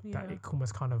 Yeah. That it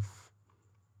almost kind of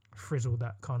frizzled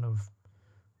that kind of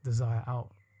desire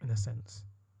out in a sense.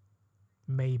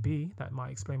 Maybe that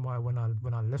might explain why when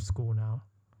I left school now,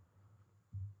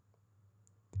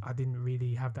 I didn't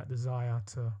really have that desire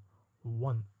to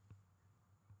want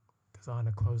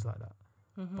designer clothes like that.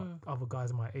 But other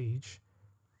guys my age,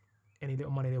 any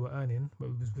little money they were earning, but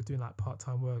we was doing like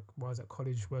part-time work while I was at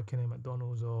college working in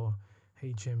McDonald's or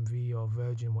HMV or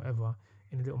Virgin, whatever,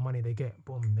 any little money they get,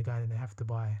 boom, they go in and they have to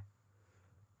buy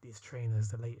these trainers,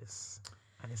 the latest.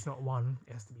 And it's not one,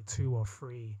 it has to be 2 or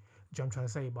 3. Do you know what I'm trying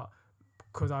to say? But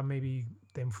because I maybe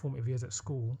them formative years at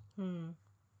school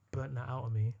burnt that out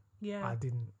of me, Yeah. I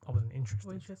wasn't interested.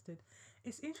 We're interested.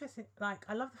 It's interesting. Like,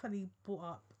 I love the fact that you brought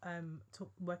up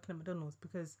working at McDonald's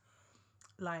because,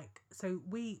 like, so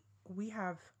we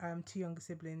have 2 younger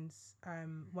siblings,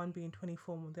 one being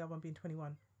 24 and the other one being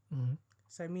 21. Mm-hmm.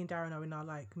 So me and Darren are in our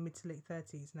like mid to late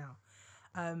 30s now.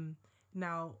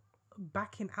 Now,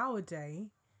 back in our day,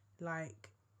 like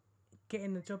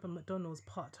getting a job at McDonald's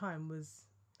part time was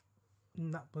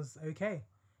okay.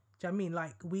 Do you know what I mean?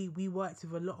 Like we worked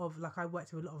with a lot of, like I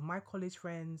worked with a lot of my college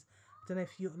friends. I don't know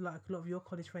if you, like a lot of your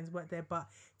college friends worked there, but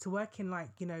to work in like,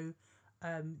 you know,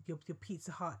 your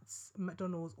Pizza Huts,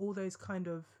 McDonald's, all those kind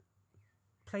of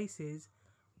places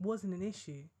wasn't an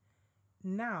issue.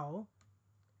 Now,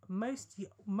 most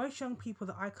young people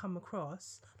that I come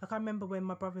across, like I remember when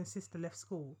my brother and sister left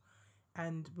school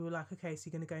and we were like, okay, so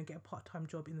you're going to go and get a part-time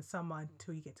job in the summer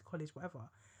until you get to college, whatever,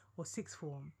 or sixth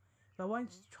form. Like, why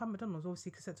don't you try McDonald's?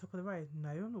 Obviously, because it's at the top of the road. No,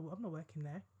 I'm not working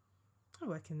there. I'm not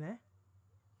working there.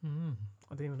 I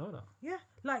didn't even know that. Yeah,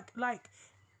 like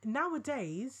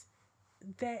nowadays,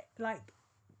 they're like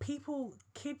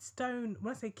kids don't.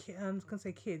 When I say kids, I'm gonna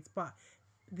say kids, but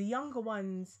the younger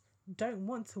ones don't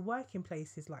want to work in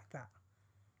places like that.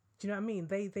 Do you know what I mean?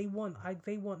 They want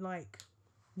like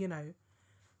you know,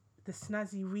 the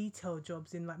snazzy retail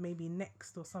jobs in like maybe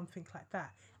Next or something like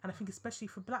that. And I think especially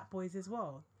for black boys as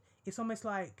well, it's almost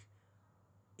like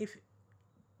if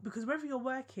because wherever you're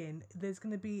working, there's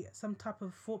going to be some type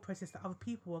of thought process that other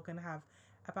people are going to have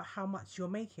about how much you're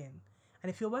making.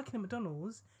 And if you're working at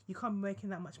McDonald's, you can't be making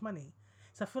that much money.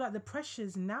 So I feel like the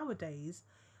pressures nowadays,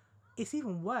 it's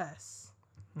even worse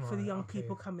for the young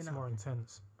people coming it's up. more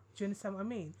intense. Do you understand what I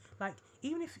mean? Like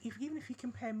even if you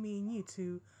compare me and you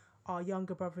to our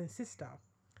younger brother and sister,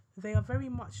 they are very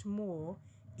much more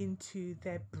into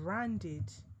their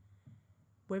branded,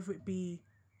 whether it be,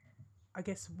 I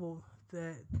guess, well,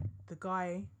 the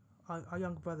guy, our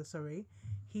younger brother, sorry,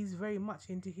 he's very much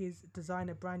into his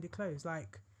designer branded clothes,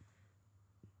 like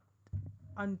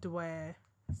underwear,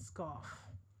 scarf,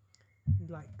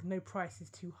 like no price is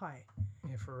too high.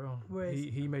 Yeah, for real. Whereas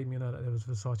He made me know that there was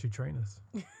Versace trainers.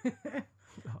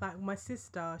 like my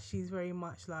sister, she's very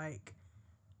much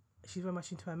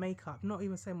into her makeup. Not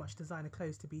even so much designer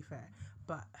clothes, to be fair,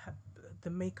 but the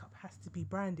makeup has to be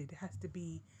branded. It has to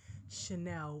be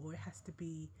Chanel, or it has to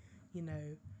be, you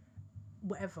know,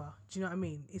 whatever. Do you know what I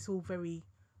mean? It's all very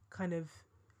kind of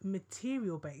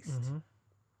material based. Mm-hmm.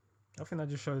 I think that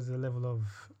just shows the level of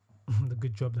the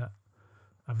good job that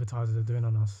advertisers are doing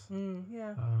on us.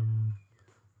 Yeah.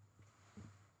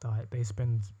 They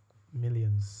spend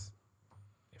millions,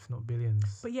 if not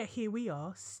billions. But yet here we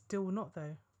are, still not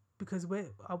though, because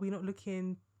are we not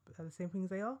looking at the same things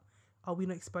they are? Are we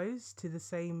not exposed to the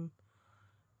same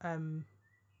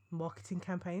marketing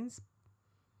campaigns?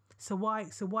 So why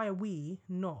are we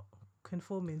not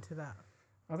conforming to that?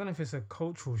 I don't know if it's a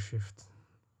cultural shift,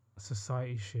 a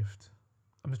society shift.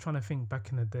 I'm just trying to think back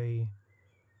in the day,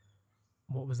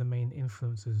 what was the main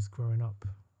influences growing up?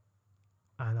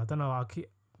 And I don't know, I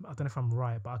don't know if I'm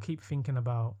right, but I keep thinking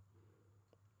about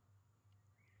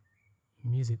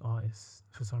music artists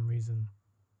for some reason.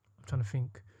 I'm trying to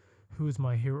think, who was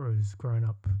my heroes growing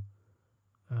up?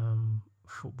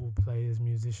 Football players,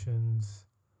 musicians.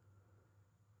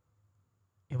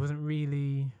 It wasn't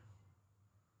really,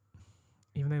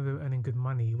 even though they were earning good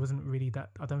money, it wasn't really that,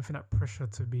 I don't think that pressure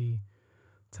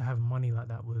to have money like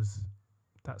that was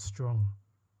that strong.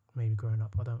 Maybe growing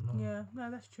up, I don't know. Yeah,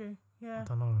 no, that's true. Yeah. I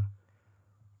don't know.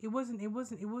 It wasn't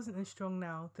as strong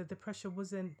now. That the pressure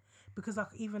wasn't, because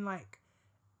like even like,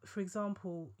 for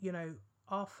example, you know,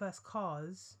 our first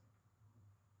cars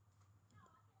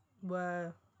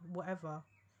were whatever,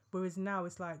 whereas now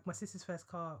it's like my sister's first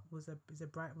car was a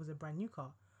brand new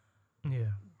car.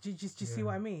 Yeah. Do you see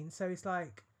what I mean? So it's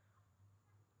like,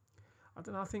 I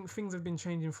don't know, I think things have been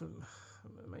changing for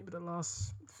maybe the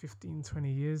last 15,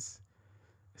 20 years.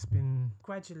 It's been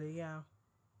gradually, yeah.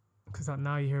 Because like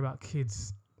now you hear about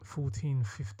kids 14,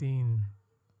 15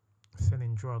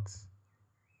 selling drugs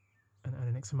and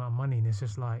an X amount of money, and it's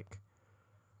just like,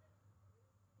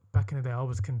 back in the day I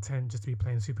was content just to be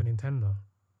playing Super Nintendo.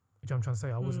 You know what I'm trying to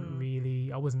say?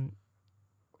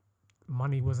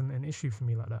 Money wasn't an issue for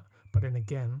me like that. But then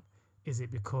again, is it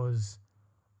because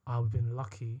I've been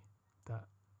lucky that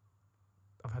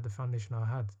I've had the foundation I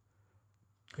had?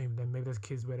 Maybe there's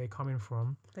kids where they're coming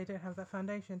from, they don't have that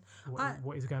foundation.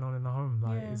 What is going on in the home?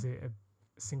 Like, Yeah. is it a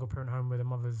single parent home where the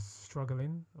mother's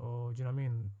struggling, or do you know what I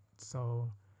mean? So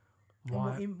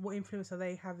why? And what influence are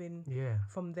they having Yeah.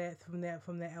 from their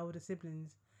elder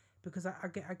siblings? Because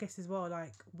I guess as well,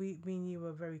 like we and you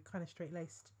were very kind of straight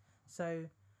laced, so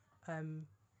and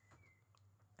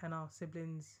our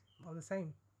siblings are the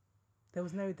same. There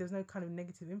was no kind of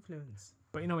negative influence.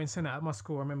 But you know, in Senate at my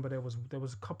school, I remember there was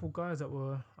a couple guys that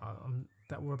were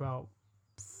about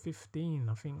 15,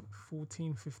 I think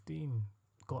 14, 15,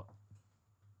 got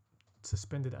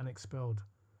suspended and expelled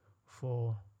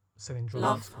for selling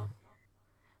drugs. Love.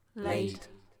 Laid.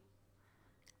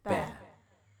 Bare.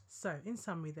 So, in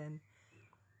summary, then,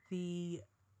 the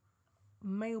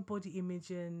male body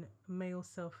image and male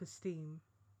self-esteem.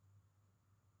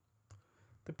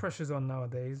 The pressure's on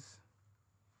nowadays.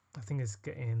 I think it's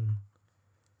getting.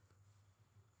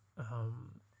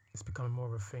 It's becoming more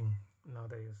of a thing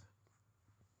nowadays.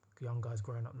 Young guys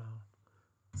growing up now,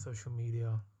 social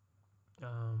media,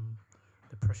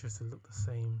 the pressures to look the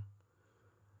same.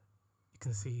 You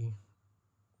can see,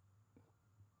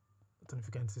 I don't know if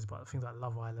you get into this, but things like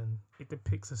Love Island, it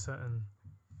depicts a certain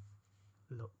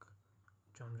look.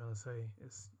 Do you know what I'm trying to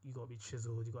say? You gotta be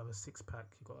chiseled, you gotta have a six pack,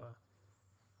 you gotta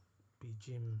be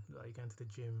gym, like you go into the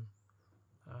gym.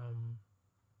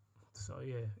 So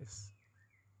yeah, it's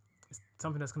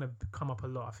something that's going to come up a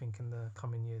lot, I think, in the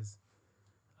coming years.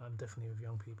 Definitely with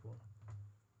young people,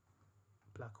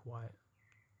 black, white,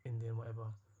 Indian,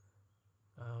 whatever.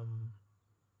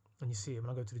 and you see it when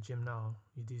I go to the gym now.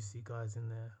 You do see guys in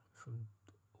there from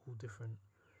all different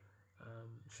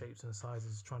shapes and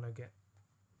sizes trying to get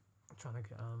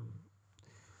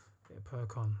a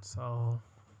perk on. So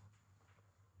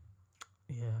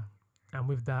yeah, and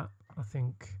with that, I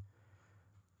think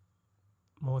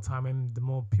more time in, the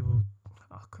more people.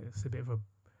 It's a bit of a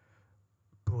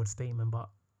broad statement, but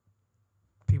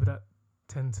people that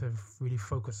tend to really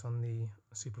focus on the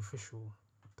superficial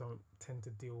don't tend to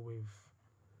deal with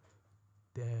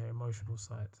their emotional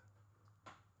side.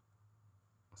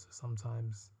 So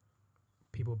sometimes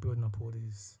people building up all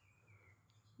these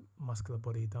muscular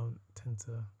body tend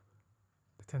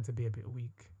to be a bit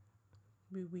weak.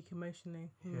 Be weak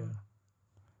emotionally. Yeah.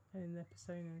 In their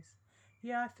personas.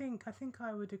 Yeah, I think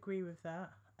I would agree with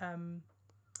that.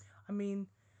 I mean,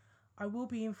 I will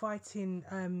be inviting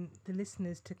the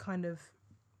listeners to kind of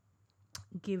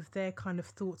give their kind of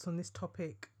thoughts on this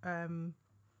topic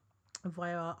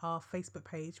via our Facebook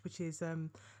page, which is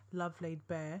Love Laid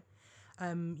Bare.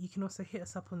 You can also hit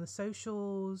us up on the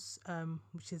socials,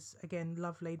 which is again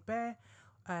Love Laid Bare,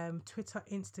 Twitter,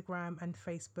 Instagram, and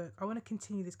Facebook. I want to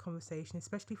continue this conversation,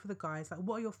 especially for the guys. Like,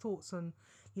 what are your thoughts on,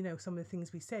 some of the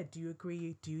things we said? Do you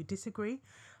agree? Do you disagree?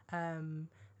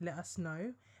 Let us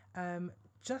know.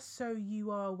 Just so you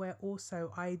are aware,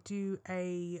 also, I do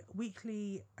a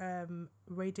weekly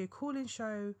radio call-in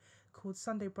show called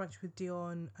Sunday Brunch with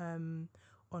Dion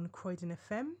on Croydon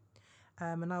FM.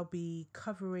 And I'll be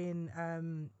covering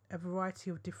a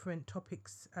variety of different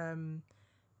topics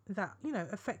that,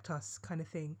 affect us, kind of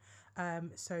thing.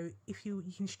 So if you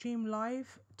can stream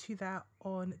live to that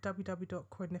on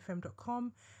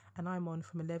www.croydonfm.com, and I'm on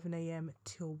from 11 a.m.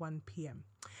 till 1 p.m.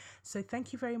 So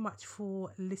thank you very much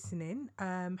for listening.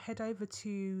 Head over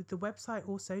to the website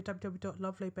also,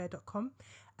 www.lovelaidbare.com,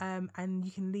 and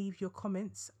you can leave your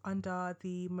comments under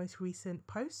the most recent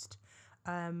post.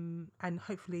 And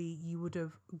hopefully you would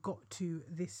have got to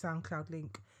this SoundCloud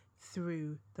link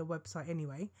through the website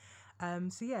anyway.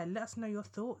 So yeah, let us know your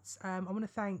thoughts. I want to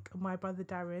thank my brother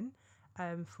Darren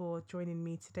for joining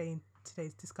me today in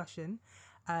today's discussion.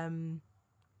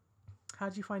 How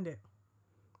did you find it?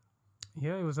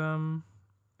 Yeah, it was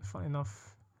fun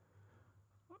enough.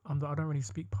 I don't really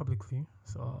speak publicly,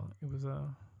 so it was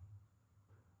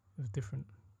different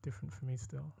for me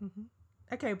still. Mm-hmm.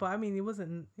 Okay, but I mean, it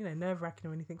wasn't nerve-wracking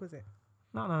or anything, was it?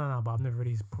 No. But I've never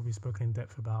really probably spoken in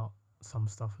depth about some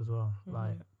stuff as well, Mm-hmm.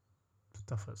 like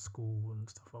stuff at school and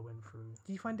stuff I went through.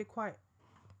 Did you find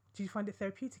it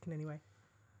therapeutic in any way?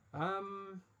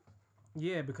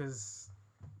 Yeah, because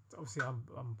obviously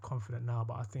I'm confident now,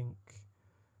 but I think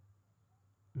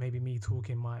maybe me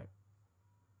talking might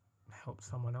help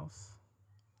someone else,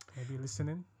 maybe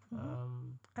listening.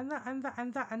 Mm-hmm.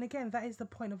 And again, that is the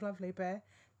point of Love Laid Bare.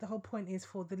 The whole point is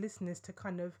for the listeners to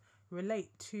kind of relate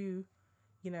to,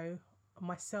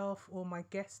 myself or my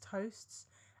guest hosts,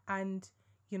 and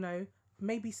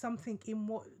maybe something in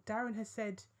what Darren has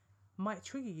said might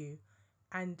trigger you,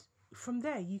 and from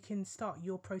there you can start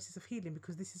your process of healing,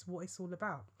 because this is what it's all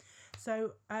about.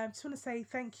 So I just want to say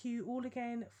thank you all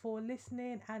again for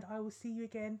listening, and I will see you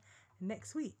again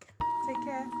next week. Take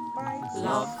care. Bye.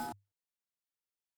 Love